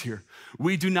Jesus here,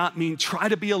 we do not mean try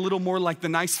to be a little more like the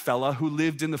nice fella who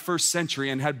lived in the first century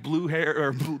and had blue hair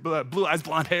or blue eyes,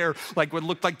 blonde hair, like what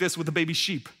looked like this with a baby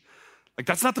sheep. Like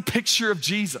that's not the picture of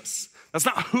Jesus. That's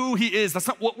not who he is. That's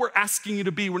not what we're asking you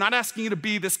to be. We're not asking you to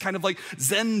be this kind of like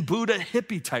Zen Buddha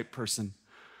hippie type person.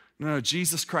 No,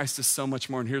 Jesus Christ is so much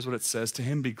more, and here's what it says. To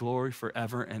him be glory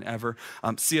forever and ever.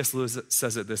 C.S. Lewis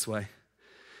says it this way.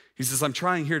 He says, I'm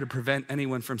trying here to prevent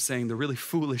anyone from saying the really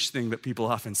foolish thing that people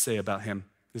often say about him.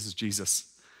 This is Jesus.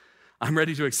 I'm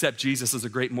ready to accept Jesus as a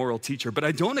great moral teacher, but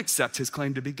I don't accept his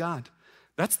claim to be God.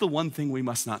 That's the one thing we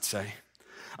must not say.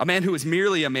 A man who is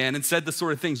merely a man and said the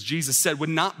sort of things Jesus said would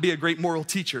not be a great moral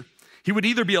teacher. He would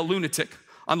either be a lunatic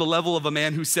on the level of a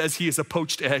man who says he is a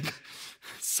poached egg.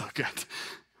 So good.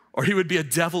 Or he would be a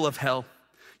devil of hell.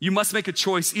 You must make a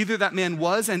choice. Either that man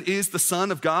was and is the Son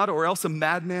of God, or else a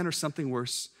madman or something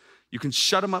worse. You can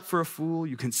shut him up for a fool.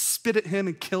 You can spit at him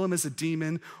and kill him as a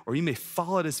demon, or you may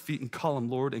fall at his feet and call him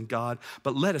Lord and God.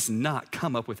 But let us not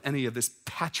come up with any of this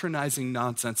patronizing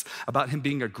nonsense about him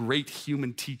being a great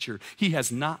human teacher. He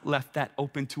has not left that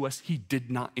open to us. He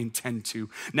did not intend to.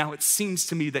 Now it seems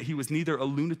to me that he was neither a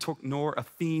lunatic nor a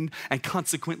fiend, and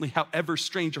consequently, however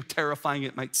strange or terrifying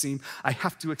it might seem, I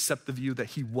have to accept the view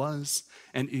that he was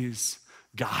and is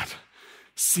God.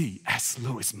 C.S.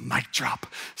 Lewis, mic drop.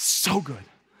 So good.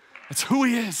 That's who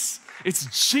he is.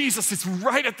 It's Jesus. It's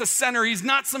right at the center. He's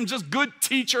not some just good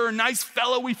teacher or nice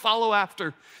fellow we follow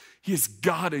after. He is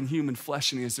God in human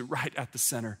flesh, and he is right at the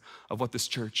center of what this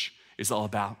church is all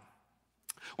about.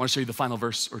 I want to show you the final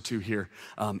verse or two here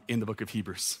in the book of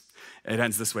Hebrews. It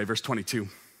ends this way, verse 22. It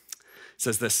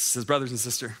says this, it says, brothers and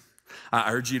sisters,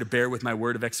 I urge you to bear with my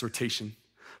word of exhortation,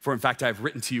 for in fact I have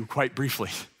written to you quite briefly.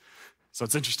 So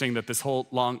it's interesting that this whole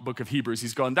long book of Hebrews,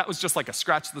 he's going, that was just like a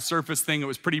scratch the surface thing. It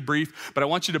was pretty brief, but I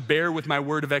want you to bear with my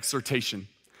word of exhortation.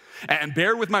 And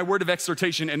bear with my word of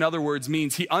exhortation, in other words,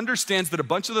 means he understands that a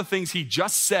bunch of the things he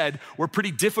just said were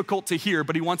pretty difficult to hear,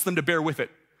 but he wants them to bear with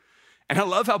it. And I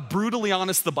love how brutally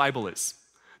honest the Bible is.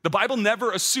 The Bible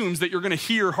never assumes that you're gonna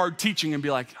hear hard teaching and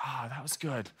be like, that was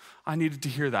good. I needed to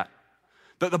hear that.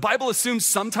 The Bible assumes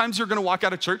sometimes you're gonna walk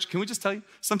out of church. Can we just tell you?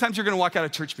 Sometimes you're gonna walk out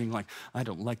of church being like, I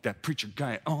don't like that preacher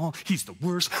guy. Oh, he's the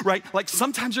worst, right? Like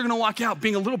sometimes you're gonna walk out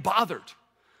being a little bothered,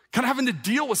 kind of having to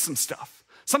deal with some stuff.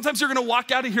 Sometimes you're gonna walk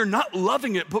out of here not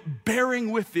loving it, but bearing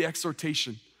with the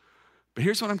exhortation. But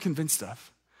here's what I'm convinced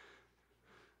of.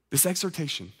 This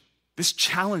exhortation, this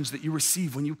challenge that you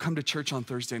receive when you come to church on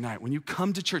Thursday night, when you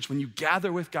come to church, when you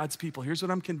gather with God's people, here's what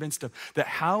I'm convinced of, that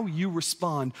how you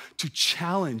respond to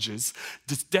challenges,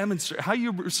 how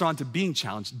you respond to being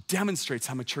challenged demonstrates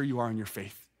how mature you are in your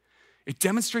faith. It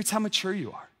demonstrates how mature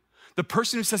you are. The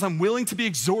person who says, I'm willing to be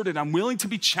exhorted, I'm willing to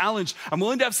be challenged, I'm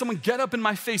willing to have someone get up in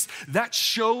my face, that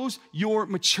shows your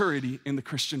maturity in the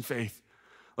Christian faith.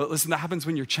 Listen, that happens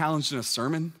when you're challenged in a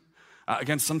sermon.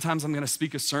 Again, sometimes I'm gonna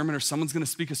speak a sermon or someone's gonna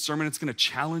speak a sermon, it's gonna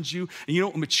challenge you. And you know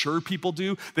what mature people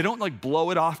do? They don't like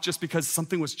blow it off just because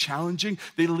something was challenging.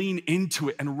 They lean into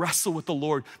it and wrestle with the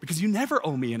Lord, because you never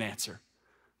owe me an answer,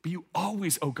 but you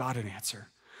always owe God an answer.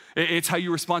 It's how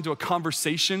you respond to a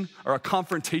conversation or a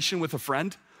confrontation with a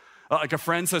friend. Like a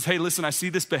friend says, hey, listen, I see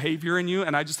this behavior in you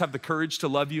and I just have the courage to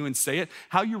love you and say it.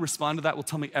 How you respond to that will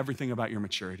tell me everything about your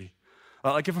maturity.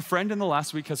 Like if a friend in the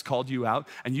last week has called you out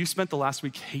and you spent the last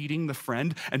week hating the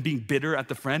friend and being bitter at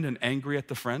the friend and angry at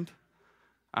the friend,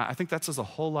 I think that says a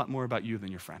whole lot more about you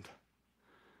than your friend.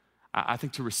 I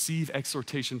think to receive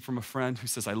exhortation from a friend who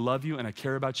says, I love you and I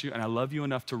care about you and I love you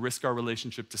enough to risk our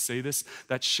relationship to say this,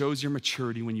 that shows your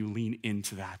maturity when you lean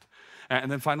into that. And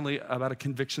then finally, about a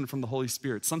conviction from the Holy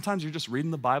Spirit. Sometimes you're just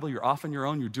reading the Bible, you're off on your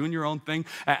own, you're doing your own thing,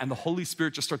 and the Holy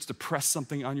Spirit just starts to press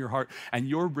something on your heart, and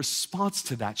your response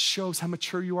to that shows how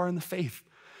mature you are in the faith.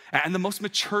 And the most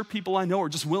mature people I know are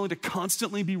just willing to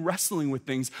constantly be wrestling with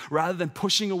things rather than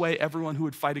pushing away everyone who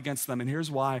would fight against them. And here's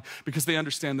why, because they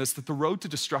understand this, that the road to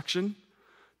destruction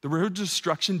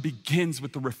begins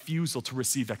with the refusal to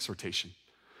receive exhortation.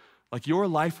 Like your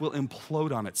life will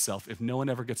implode on itself if no one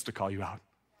ever gets to call you out.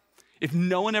 If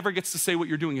no one ever gets to say what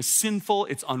you're doing is sinful,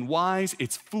 it's unwise,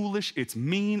 it's foolish, it's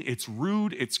mean, it's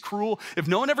rude, it's cruel. If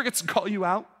no one ever gets to call you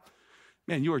out,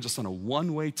 man, you are just on a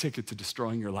one-way ticket to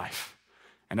destroying your life.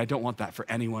 And I don't want that for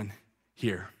anyone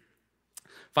here.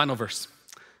 Final verse,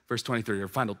 verse 23, or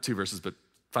final two verses, but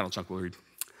final chunk we'll read. It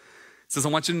says, I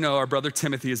want you to know our brother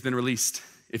Timothy has been released.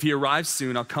 If he arrives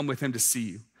soon, I'll come with him to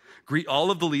see you. Greet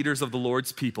all of the leaders of the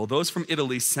Lord's people. Those from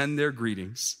Italy send their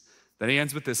greetings. Then he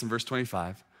ends with this in verse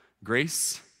 25.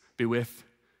 Grace be with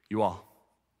you all.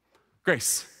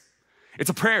 Grace. It's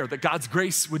a prayer that God's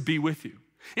grace would be with you.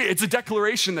 It's a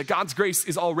declaration that God's grace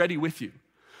is already with you.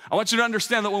 I want you to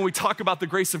understand that when we talk about the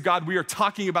grace of God, we are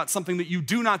talking about something that you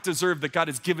do not deserve that God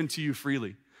has given to you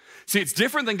freely. See, it's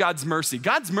different than God's mercy.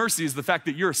 God's mercy is the fact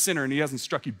that you're a sinner and he hasn't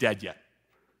struck you dead yet,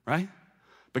 right?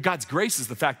 But God's grace is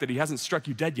the fact that he hasn't struck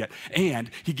you dead yet. And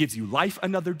he gives you life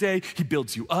another day. He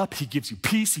builds you up. He gives you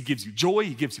peace. He gives you joy.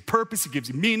 He gives you purpose. He gives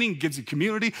you meaning. He gives you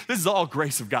community. This is all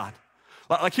grace of God.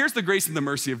 Like here's the grace and the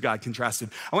mercy of God contrasted.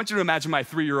 I want you to imagine my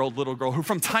 3-year-old little girl who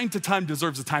from time to time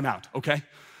deserves a timeout, okay?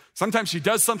 Sometimes she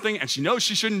does something and she knows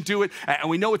she shouldn't do it and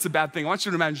we know it's a bad thing. I want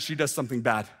you to imagine she does something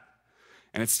bad.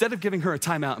 And instead of giving her a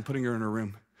timeout and putting her in her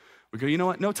room, we go, you know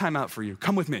what? No timeout for you.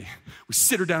 Come with me. We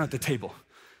sit her down at the table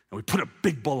and we put a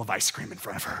big bowl of ice cream in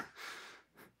front of her.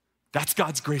 That's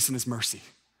God's grace and his mercy.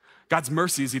 God's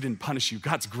mercy is he didn't punish you.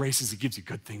 God's grace is he gives you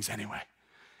good things anyway.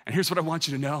 And here's what I want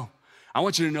you to know. I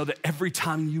want you to know that every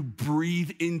time you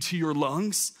breathe into your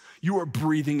lungs, you are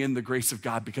breathing in the grace of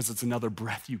God because it's another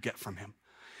breath you get from him.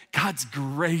 God's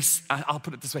grace, I'll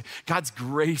put it this way, God's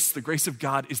grace, the grace of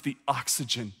God is the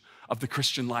oxygen of the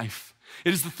Christian life.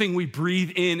 It is the thing we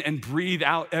breathe in and breathe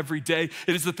out every day.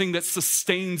 It is the thing that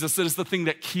sustains us. It is the thing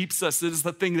that keeps us. It is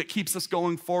the thing that keeps us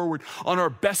going forward. On our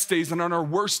best days and on our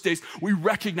worst days, we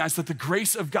recognize that the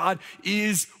grace of God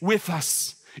is with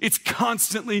us. It's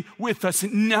constantly with us.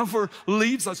 It never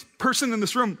leaves us. Person in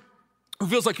this room who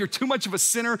feels like you're too much of a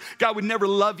sinner, God would never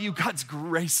love you. God's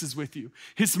grace is with you.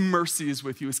 His mercy is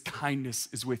with you. His kindness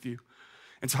is with you.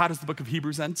 And so how does the book of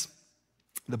Hebrews end?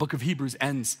 The book of Hebrews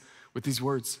ends with these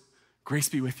words, grace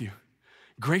be with you.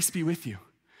 Grace be with you.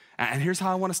 And here's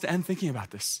how I want us to end thinking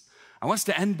about this. I want us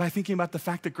to end by thinking about the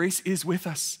fact that grace is with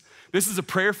us. This is a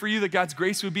prayer for you that God's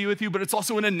grace would be with you, but it's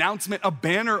also an announcement, a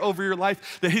banner over your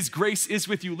life that his grace is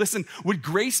with you. Listen, would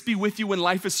grace be with you when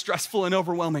life is stressful and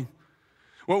overwhelming?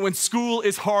 When school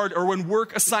is hard or when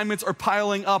work assignments are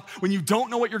piling up, when you don't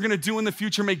know what you're gonna do in the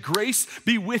future, may grace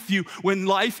be with you when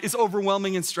life is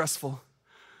overwhelming and stressful.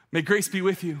 May grace be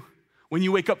with you when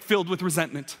you wake up filled with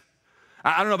resentment.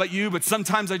 I don't know about you, but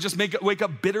sometimes I just wake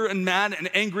up bitter and mad and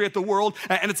angry at the world,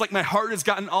 and it's like my heart has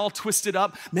gotten all twisted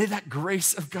up. May that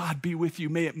grace of God be with you.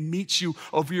 May it meet you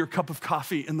over your cup of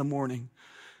coffee in the morning.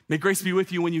 May grace be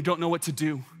with you when you don't know what to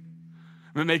do.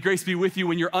 May grace be with you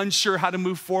when you're unsure how to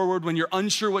move forward, when you're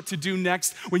unsure what to do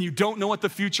next, when you don't know what the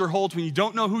future holds, when you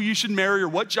don't know who you should marry or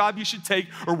what job you should take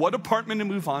or what apartment to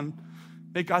move on.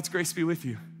 May God's grace be with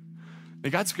you. May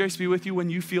God's grace be with you when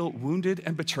you feel wounded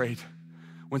and betrayed.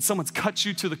 When someone's cut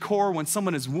you to the core, when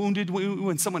someone is wounded,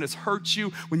 when someone has hurt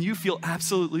you, when you feel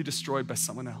absolutely destroyed by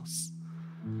someone else.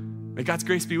 May God's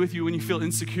grace be with you when you feel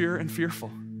insecure and fearful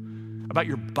about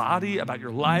your body, about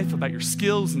your life, about your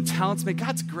skills and talents. May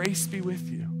God's grace be with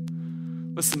you.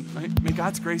 Listen, may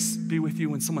God's grace be with you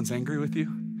when someone's angry with you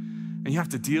and you have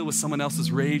to deal with someone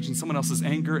else's rage and someone else's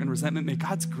anger and resentment. May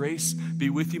God's grace be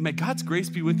with you. May God's grace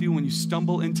be with you when you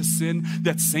stumble into sin,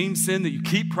 that same sin that you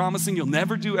keep promising you'll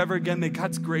never do ever again. May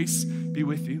God's grace be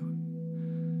with you.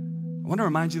 I want to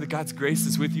remind you that God's grace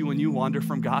is with you when you wander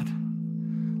from God.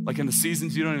 Like in the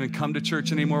seasons you don't even come to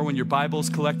church anymore, when your Bible's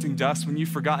collecting dust, when you've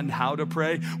forgotten how to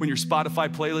pray, when your Spotify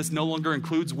playlist no longer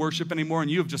includes worship anymore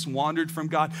and you have just wandered from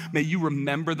God. May you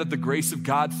remember that the grace of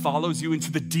God follows you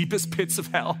into the deepest pits of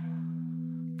hell.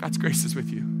 God's grace is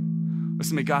with you.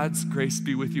 Listen, may God's grace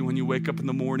be with you when you wake up in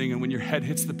the morning and when your head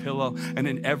hits the pillow and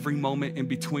in every moment in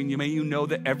between you. May you know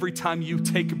that every time you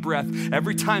take a breath,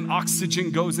 every time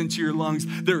oxygen goes into your lungs,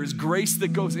 there is grace that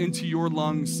goes into your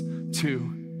lungs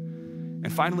too.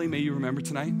 And finally, may you remember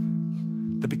tonight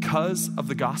that because of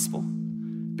the gospel,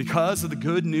 because of the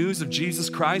good news of Jesus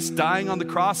Christ dying on the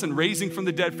cross and raising from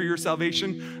the dead for your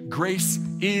salvation, grace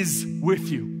is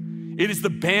with you. It is the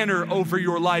banner over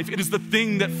your life. It is the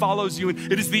thing that follows you.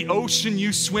 It is the ocean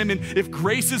you swim in. If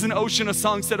grace is an ocean, a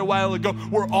song said a while ago,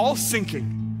 we're all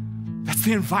sinking. That's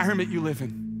the environment you live in.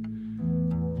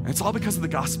 And it's all because of the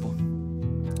gospel.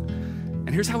 And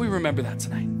here's how we remember that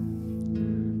tonight.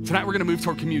 Tonight we're gonna move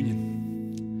toward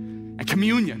communion. And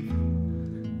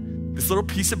communion, this little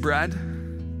piece of bread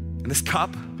and this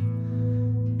cup,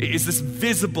 is this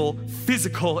visible,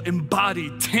 physical,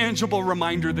 embodied, tangible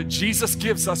reminder that Jesus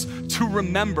gives us to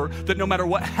remember that no matter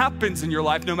what happens in your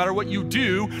life, no matter what you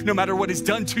do, no matter what is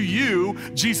done to you,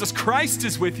 Jesus Christ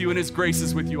is with you and his grace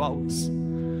is with you always.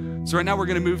 So right now we're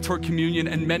gonna move toward communion,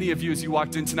 and many of you as you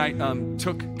walked in tonight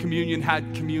took communion,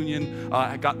 had communion,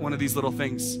 got one of these little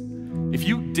things. If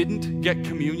you didn't get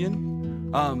communion,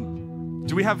 Brian,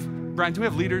 do we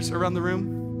have leaders around the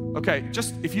room? Okay,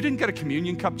 just if you didn't get a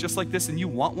communion cup just like this and you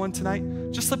want one tonight,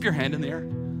 just slip your hand in the air.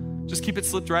 Just keep it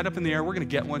slipped right up in the air. We're gonna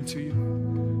get one to you.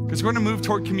 Because we're gonna move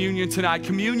toward communion tonight.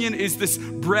 Communion is this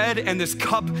bread and this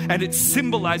cup, and it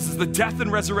symbolizes the death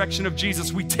and resurrection of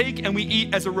Jesus. We take and we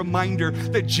eat as a reminder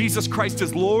that Jesus Christ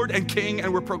is Lord and King,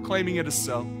 and we're proclaiming it as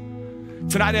so.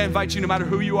 Tonight I invite you, no matter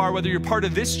who you are, whether you're part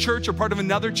of this church or part of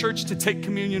another church, to take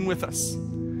communion with us.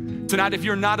 Tonight, if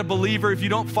you're not a believer, if you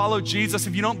don't follow Jesus,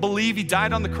 if you don't believe he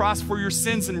died on the cross for your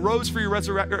sins and rose for your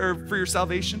for your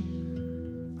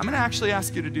salvation, I'm gonna actually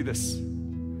ask you to do this.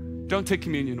 Don't take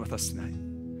communion with us tonight.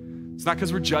 It's not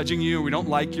because we're judging you, or we don't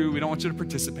like you, we don't want you to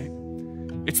participate.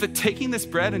 It's that taking this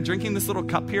bread and drinking this little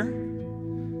cup here,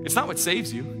 it's not what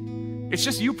saves you. It's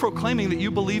just you proclaiming that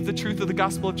you believe the truth of the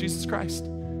gospel of Jesus Christ.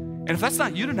 And if that's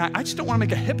not you tonight, I just don't wanna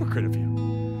make a hypocrite of you.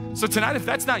 So tonight, if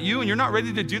that's not you and you're not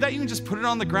ready to do that, you can just put it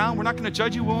on the ground. We're not gonna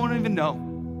judge you, we won't even know.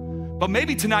 But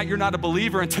maybe tonight you're not a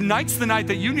believer, and tonight's the night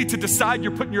that you need to decide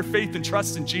you're putting your faith and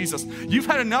trust in Jesus. You've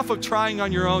had enough of trying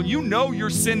on your own. You know your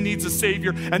sin needs a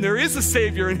Savior, and there is a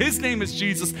Savior, and his name is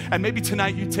Jesus. And maybe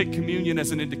tonight you take communion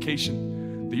as an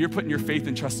indication that you're putting your faith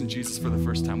and trust in Jesus for the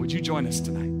first time. Would you join us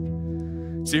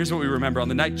tonight? So here's what we remember. On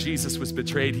the night Jesus was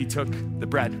betrayed, he took the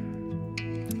bread,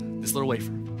 this little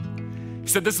wafer. He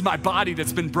said, this is my body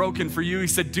that's been broken for you. He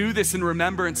said, do this in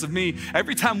remembrance of me.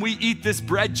 Every time we eat this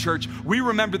bread, church, we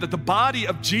remember that the body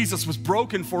of Jesus was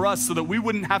broken for us so that we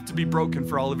wouldn't have to be broken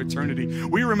for all of eternity.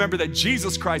 We remember that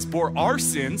Jesus Christ bore our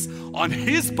sins on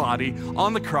his body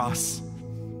on the cross,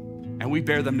 and we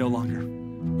bear them no longer.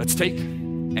 Let's take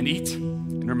and eat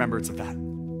in remembrance of that.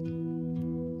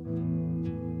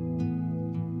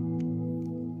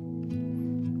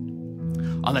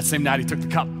 On that same night, he took the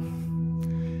cup.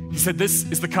 He said, this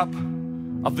is the cup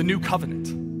of the new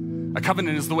covenant. A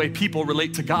covenant is the way people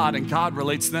relate to God and God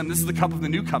relates to them. This is the cup of the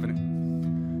new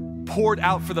covenant, poured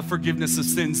out for the forgiveness of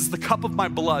sins. It's the cup of my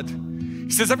blood. He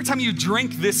says, every time you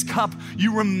drink this cup,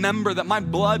 you remember that my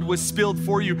blood was spilled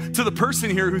for you. To the person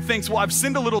here who thinks, well, I've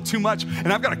sinned a little too much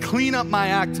and I've got to clean up my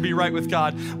act to be right with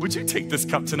God, would you take this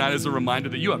cup tonight as a reminder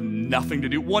that you have nothing to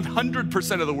do?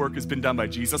 100% of the work has been done by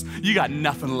Jesus. You got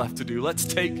nothing left to do. Let's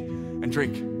take and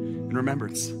drink in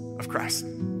remembrance of Christ.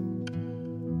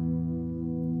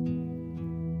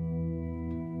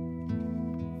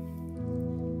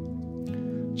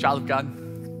 Child of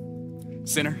God,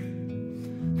 sinner,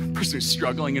 person who's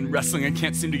struggling and wrestling and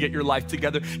can't seem to get your life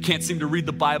together, can't seem to read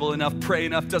the Bible enough, pray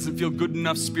enough, doesn't feel good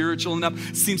enough, spiritual enough,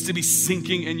 seems to be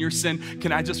sinking in your sin.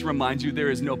 Can I just remind you, there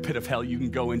is no pit of hell you can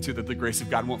go into that the grace of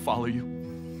God won't follow you.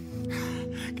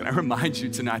 Can I remind you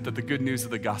tonight that the good news of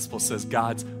the gospel says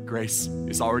God's grace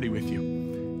is already with you,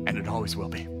 and it always will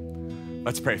be.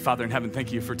 Let's pray. Father in heaven,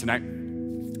 thank you for tonight.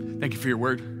 Thank you for your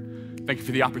word. Thank you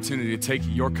for the opportunity to take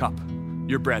your cup,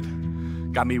 your bread.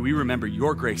 God, may we remember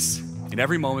your grace in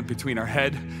every moment between our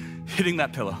head hitting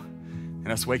that pillow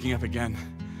and us waking up again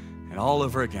and all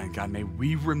over again. God, may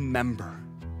we remember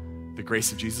the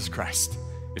grace of Jesus Christ.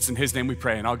 It's in his name we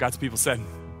pray. And all God's people said,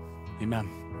 amen.